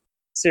make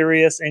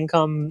serious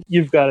income,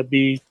 you've got to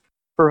be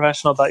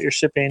professional about your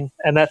shipping,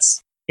 and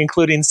that's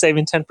including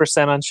saving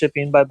 10% on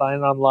shipping by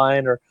buying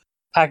online or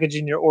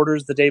packaging your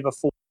orders the day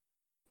before.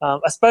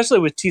 Especially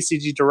with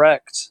TCG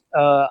Direct,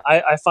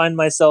 I find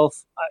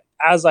myself,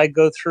 as I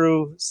go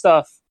through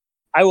stuff,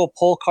 I will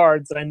pull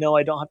cards that I know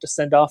I don't have to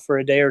send off for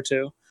a day or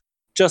two,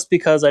 just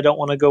because I don't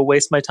want to go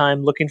waste my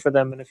time looking for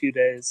them in a few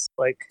days.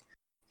 Like,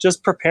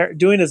 just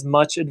doing as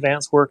much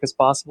advanced work as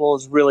possible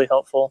is really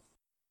helpful.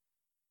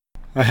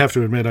 I have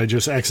to admit, I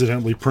just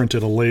accidentally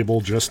printed a label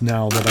just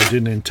now that I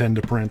didn't intend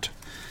to print.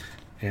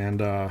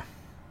 And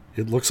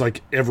it looks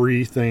like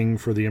everything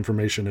for the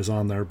information is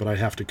on there, but I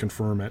have to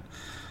confirm it.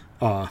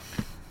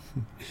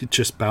 It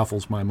just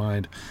baffles my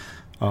mind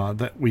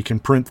that we can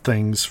print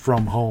things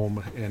from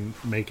home and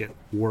make it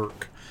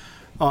work.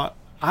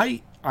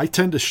 I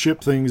tend to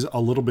ship things a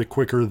little bit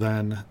quicker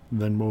than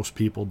most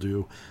people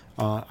do.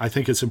 I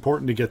think it's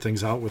important to get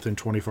things out within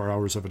 24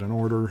 hours of an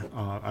order.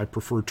 I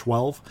prefer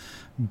 12,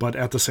 but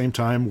at the same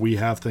time, we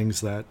have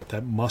things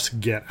that must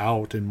get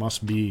out and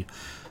must be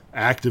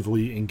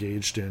actively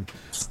engaged in.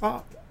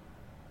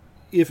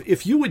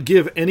 If you would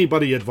give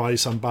anybody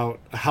advice about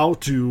how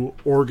to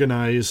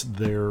organize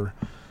their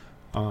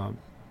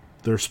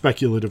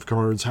speculative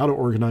cards, how to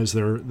organize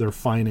their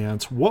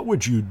finance, what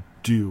would you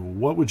do?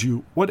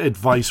 What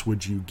advice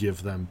would you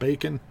give them,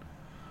 Bacon?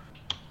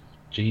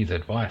 Geez,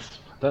 advice.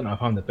 I don't know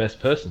if I'm the best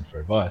person for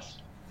advice.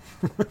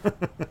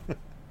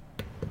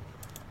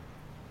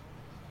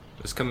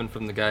 Just coming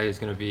from the guy who's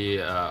going to be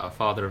a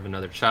father of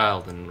another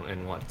child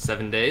in what,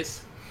 7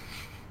 days?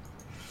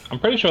 I'm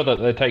pretty sure that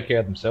they take care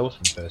of themselves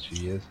for the first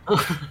few years.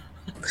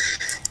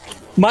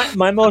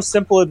 My most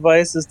simple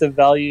advice is to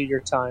value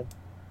your time.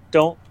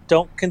 Don't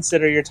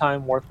consider your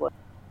time worthless,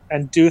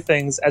 and do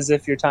things as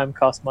if your time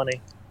costs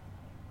money.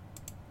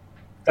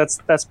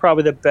 That's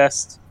probably the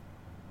best,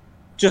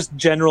 just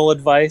general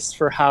advice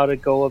for how to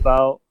go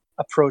about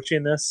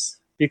approaching this,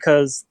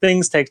 because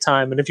things take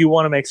time, and if you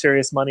want to make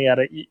serious money at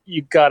it,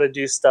 you got to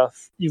do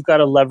stuff. You've got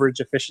to leverage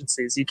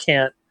efficiencies. You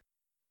can't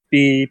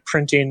be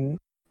printing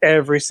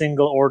every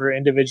single order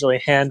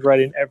individually,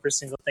 handwriting every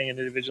single thing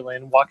individually,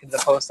 and walking to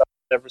the post office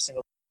every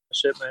single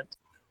shipment.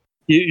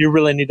 You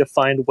really need to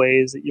find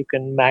ways that you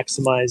can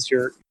maximize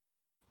or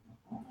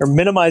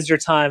minimize your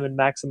time and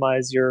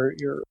maximize your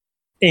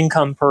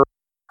income per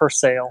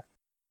sale.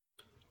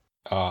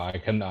 I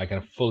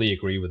can fully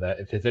agree with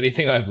that. If there's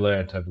anything I've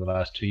learned over the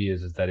last 2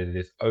 years, is that it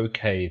is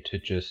okay to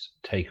just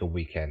take a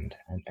weekend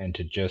and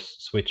to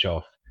just switch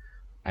off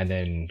and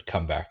then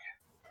come back.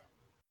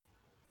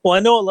 Well, I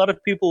know a lot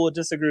of people will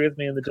disagree with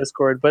me in the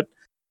Discord, but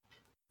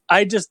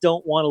I just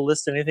don't want to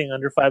list anything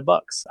under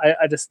 $5.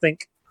 I just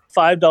think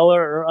 $5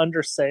 or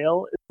under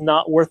sale is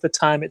not worth the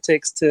time it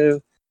takes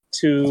to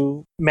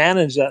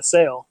manage that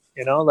sale.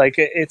 You know, like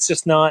it's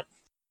just not.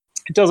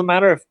 It doesn't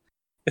matter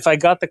if I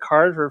got the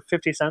card for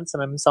 50 cents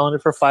and I'm selling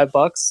it for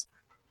 $5.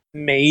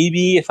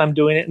 Maybe if I'm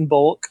doing it in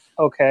bulk,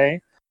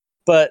 okay.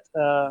 But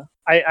I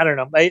don't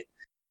know. I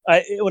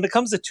when it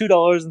comes to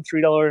 $2 and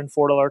 $3 and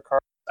 $4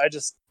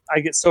 cards, I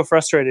get so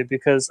frustrated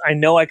because I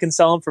know I can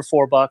sell them for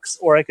 $4,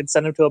 or I can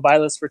send them to a buy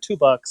list for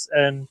 $2,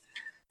 and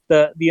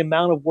the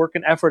amount of work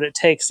and effort it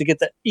takes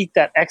to eke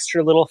that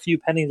extra little few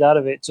pennies out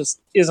of it just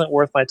isn't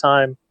worth my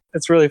time.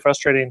 It's really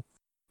frustrating,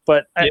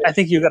 but Yeah. I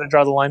think you've got to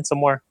draw the line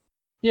somewhere.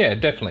 Yeah,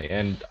 definitely,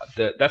 and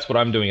that's what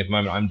I'm doing at the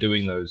moment. I'm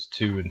doing those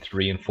 $2 and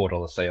 $3 and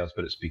 $4 sales,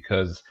 but it's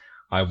because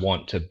I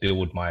want to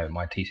build my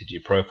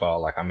TCG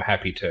profile. Like, I'm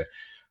happy to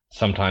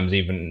sometimes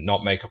even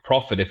not make a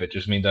profit if it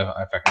just means if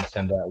I can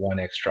send out one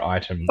extra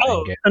item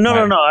and get no.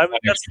 I mean, one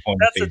extra point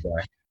of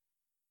feedback.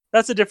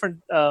 That's a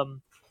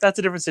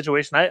different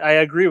situation. I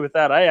agree with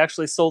that. I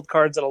actually sold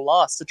cards at a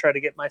loss to try to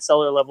get my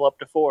seller level up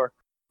to 4.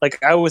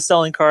 Like, I was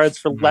selling cards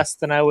for less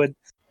than I would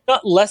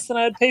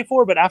pay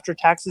for, but after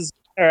taxes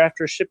or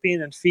after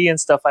shipping and fee and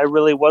stuff, I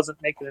really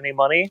wasn't making any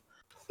money.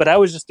 But I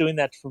was just doing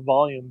that for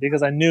volume,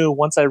 because I knew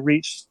once I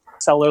reached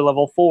seller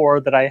level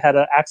 4 that I had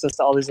access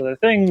to all these other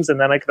things, and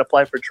then I could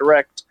apply for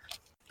direct.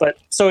 But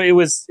so it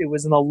was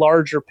in the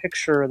larger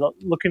picture,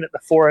 looking at the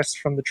forest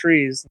from the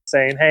trees and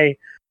saying, hey,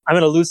 I'm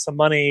going to lose some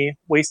money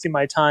wasting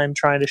my time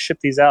trying to ship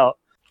these out.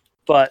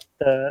 But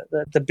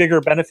the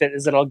bigger benefit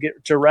is that I'll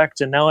get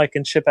direct, and now I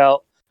can ship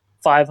out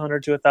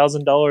 $500 to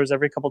 $1,000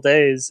 every couple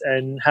days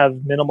and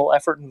have minimal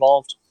effort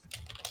involved.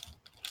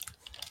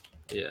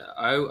 Yeah,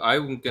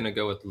 I'm gonna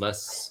go with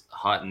less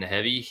hot and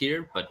heavy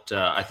here, but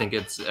I think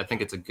it's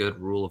a good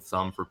rule of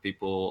thumb for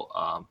people.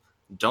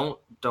 Do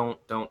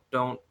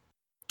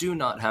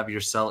not have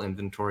your sell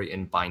inventory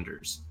in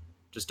binders.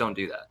 Just don't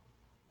do that,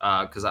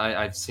 because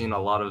I've seen a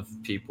lot of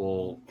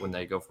people when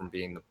they go from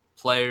being the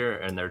player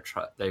and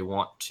they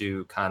want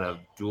to kind of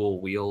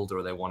dual wield,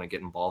 or they want to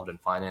get involved in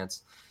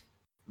finance.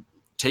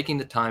 taking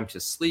the time to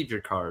sleeve your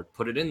card,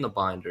 put it in the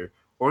binder,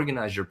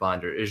 organize your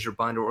binder. Is your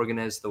binder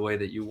organized the way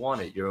that you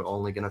want it? You're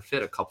only going to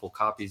fit a couple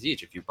copies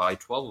each. If you buy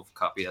 12 of a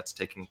copy, that's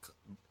taking...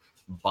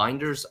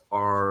 Binders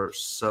are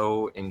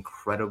so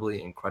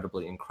incredibly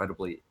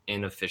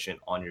inefficient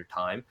on your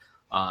time.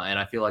 And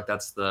I feel like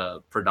that's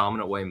the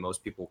predominant way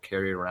most people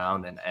carry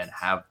around and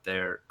have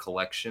their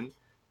collection.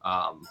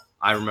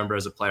 I remember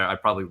as a player, I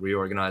probably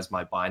reorganized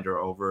my binder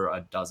over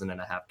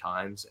 12.5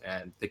 times,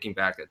 and thinking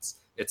back, it's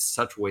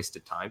such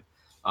wasted time.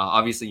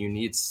 Obviously, you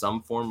need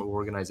some form of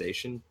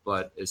organization,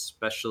 but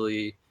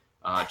especially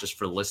just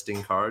for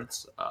listing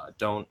cards,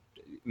 don't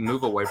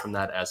move away from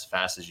that as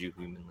fast as you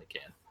humanly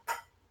can.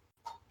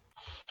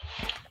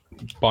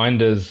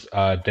 Binders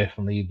are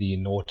definitely the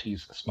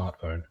naughty's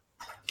smartphone.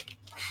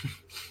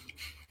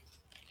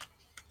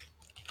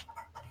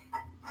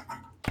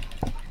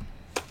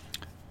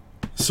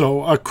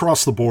 So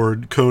across the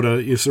board, Coda,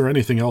 is there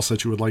anything else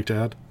that you would like to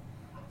add?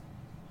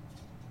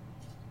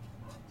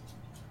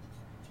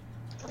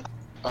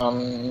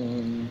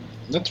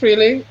 Not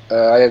really.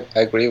 I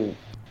agree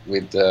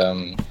with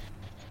the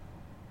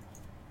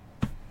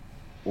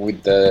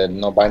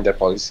no binder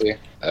policy.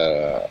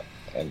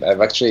 And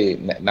I've actually,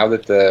 now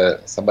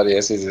that somebody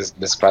else is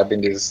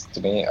describing this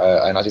to me,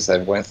 I noticed I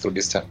went through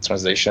this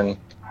translation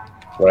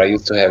where I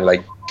used to have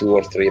like 2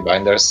 or 3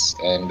 binders,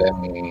 and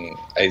then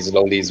I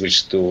slowly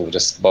switched to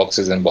just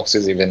boxes and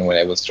boxes even when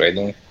I was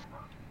trading.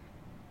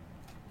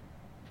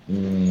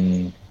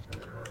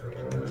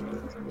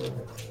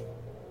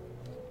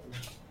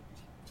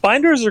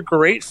 Binders are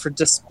great for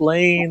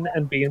displaying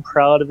and being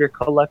proud of your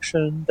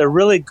collection. They're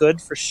really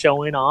good for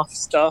showing off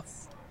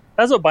stuff.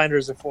 That's what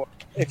binders are for.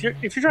 If you're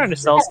trying to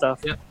sell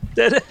stuff,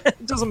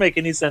 it doesn't make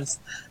any sense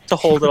to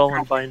hold it all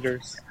in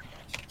binders.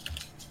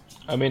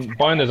 I mean,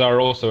 binders are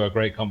also a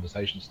great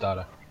conversation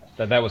starter.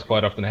 That was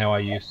quite often how I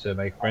used to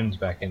make friends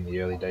back in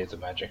the early days of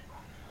Magic.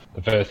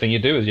 The first thing you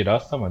do is you'd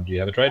ask someone, do you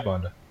have a trade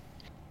binder?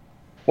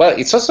 Well,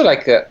 it's also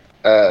like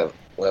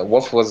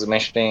Wolf was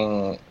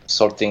mentioning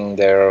sorting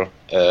their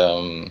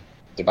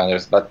the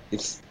binders, but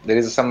there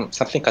is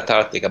something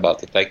cathartic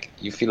about it. Like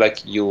you feel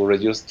like you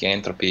reduce the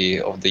entropy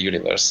of the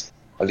universe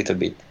a little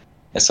bit,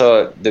 and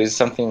so there is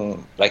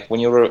something like when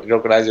you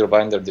reorganize your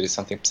binder, there is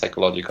something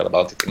psychological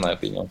about it, in my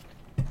opinion.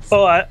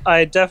 Oh,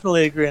 I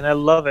definitely agree, and I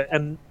love it.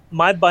 And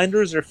my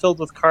binders are filled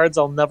with cards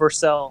I'll never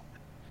sell.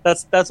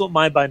 That's what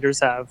my binders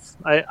have.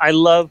 I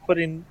love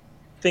putting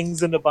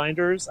things into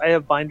binders. I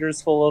have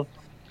binders full of...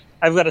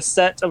 I've got a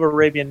set of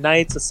Arabian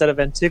Nights, a set of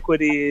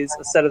Antiquities,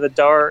 a set of the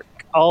Dark,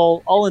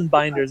 all in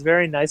binders,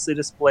 very nicely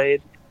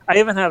displayed. I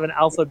even have an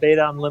Alpha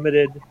Beta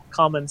Unlimited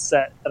common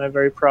set that I'm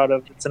very proud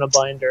of. It's in a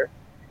binder.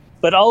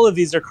 But all of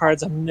these are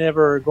cards I'm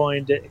never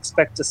going to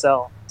expect to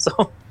sell.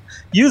 So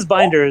use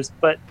binders,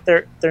 but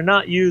they're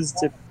not used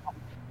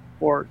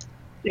for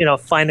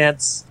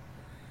finance,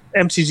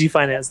 MTG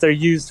finance. They're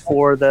used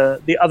for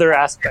the other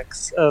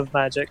aspects of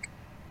Magic.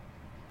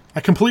 I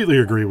completely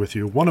agree with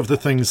you. One of the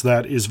things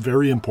that is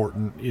very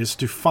important is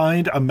to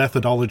find a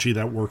methodology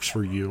that works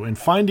for you. And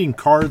finding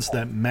cards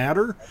that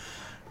matter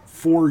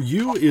for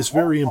you is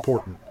very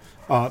important.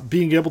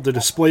 Being able to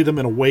display them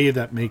in a way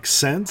that makes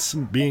sense,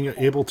 being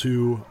able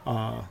to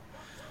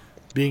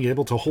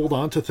hold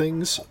on to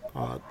things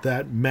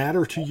that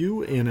matter to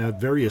you in a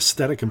very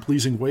aesthetic and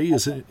pleasing way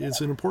is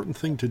an important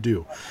thing to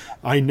do.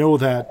 I know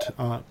that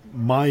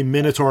my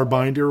Minotaur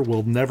binder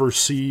will never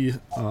see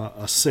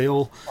a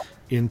sale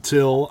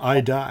until I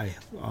die.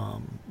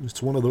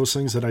 It's one of those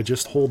things that I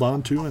just hold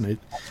on to, and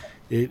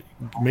it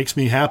makes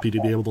me happy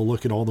to be able to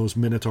look at all those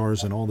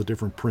Minotaurs and all the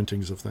different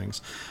printings of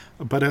things.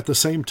 But at the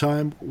same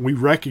time, we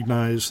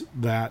recognize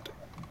that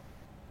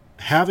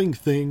having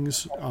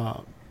things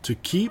to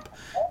keep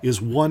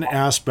is one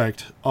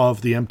aspect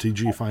of the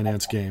MTG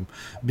finance game.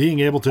 Being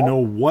able to know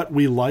what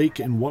we like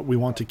and what we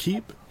want to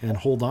keep and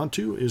hold on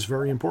to is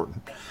very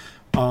important.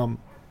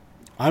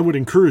 I would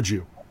encourage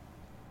you,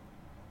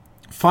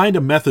 find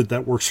a method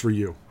that works for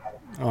you.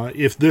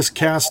 If this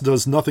cast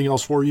does nothing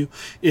else for you,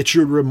 it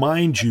should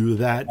remind you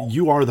that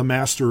you are the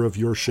master of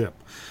your ship.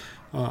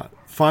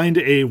 Find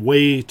a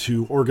way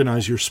to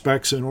organize your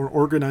specs and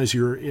organize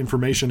your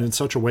information in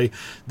such a way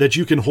that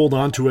you can hold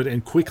on to it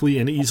and quickly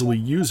and easily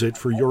use it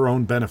for your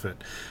own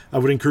benefit. I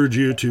would encourage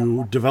you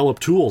to develop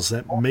tools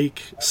that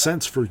make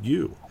sense for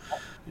you.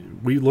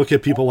 We look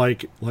at people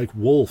like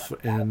Wolf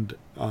and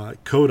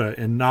Coda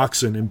and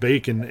Noxon and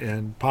Bacon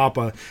and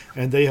Papa,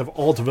 and they have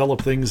all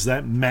developed things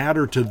that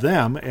matter to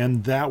them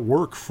and that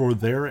work for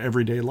their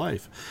everyday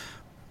life.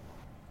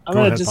 I'm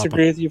going to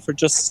disagree with you for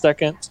just a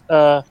second.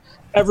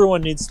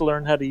 Everyone needs to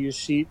learn how to use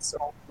Sheets,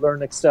 or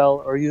learn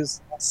Excel, or use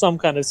some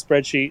kind of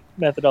spreadsheet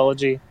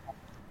methodology.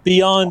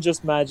 Beyond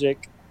just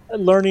Magic,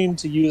 learning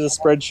to use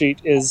a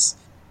spreadsheet is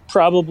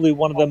probably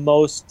one of the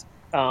most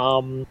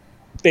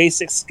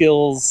basic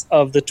skills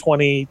of the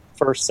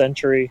 21st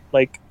century.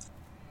 Like,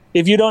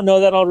 if you don't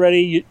know that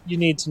already, you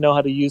need to know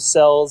how to use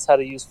cells, how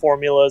to use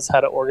formulas,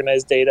 how to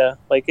organize data.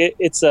 Like,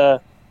 it's a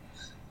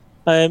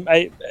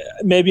I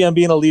maybe I'm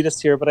being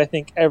elitist here, but I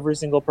think every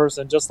single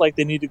person, just like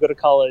they need to go to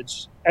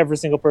college, every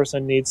single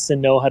person needs to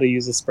know how to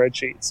use a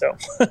spreadsheet. So,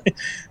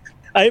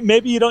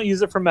 maybe you don't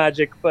use it for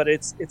magic, but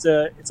it's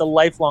a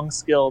lifelong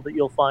skill that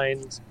you'll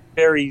find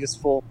very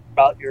useful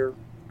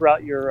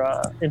throughout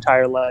your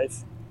entire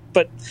life.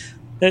 But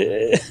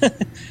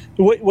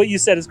what you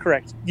said is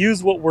correct.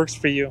 Use what works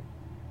for you.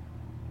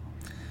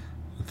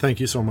 Thank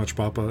you so much,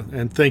 Papa.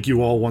 And thank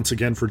you all once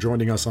again for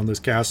joining us on this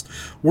cast.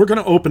 We're going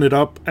to open it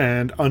up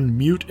and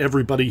unmute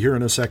everybody here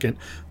in a second.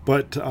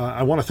 But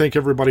I want to thank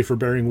everybody for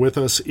bearing with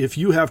us. If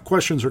you have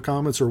questions or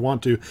comments or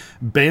want to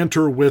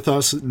banter with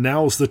us,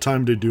 now's the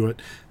time to do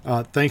it.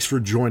 Thanks for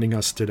joining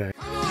us today.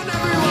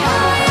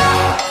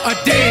 A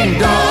ding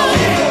dong.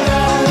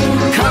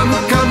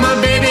 Come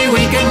on, baby,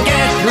 we can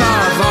get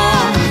love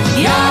on.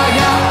 Yeah,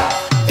 yeah,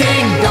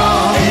 ding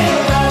dong.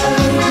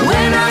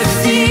 When I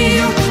see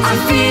you, I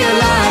feel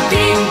like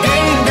ding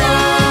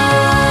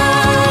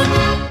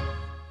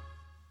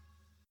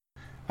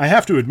dong. I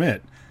have to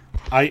admit,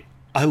 I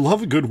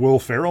love a good Will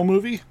Ferrell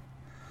movie,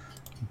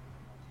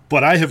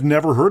 but I have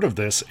never heard of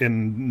this,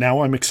 and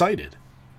now I'm excited.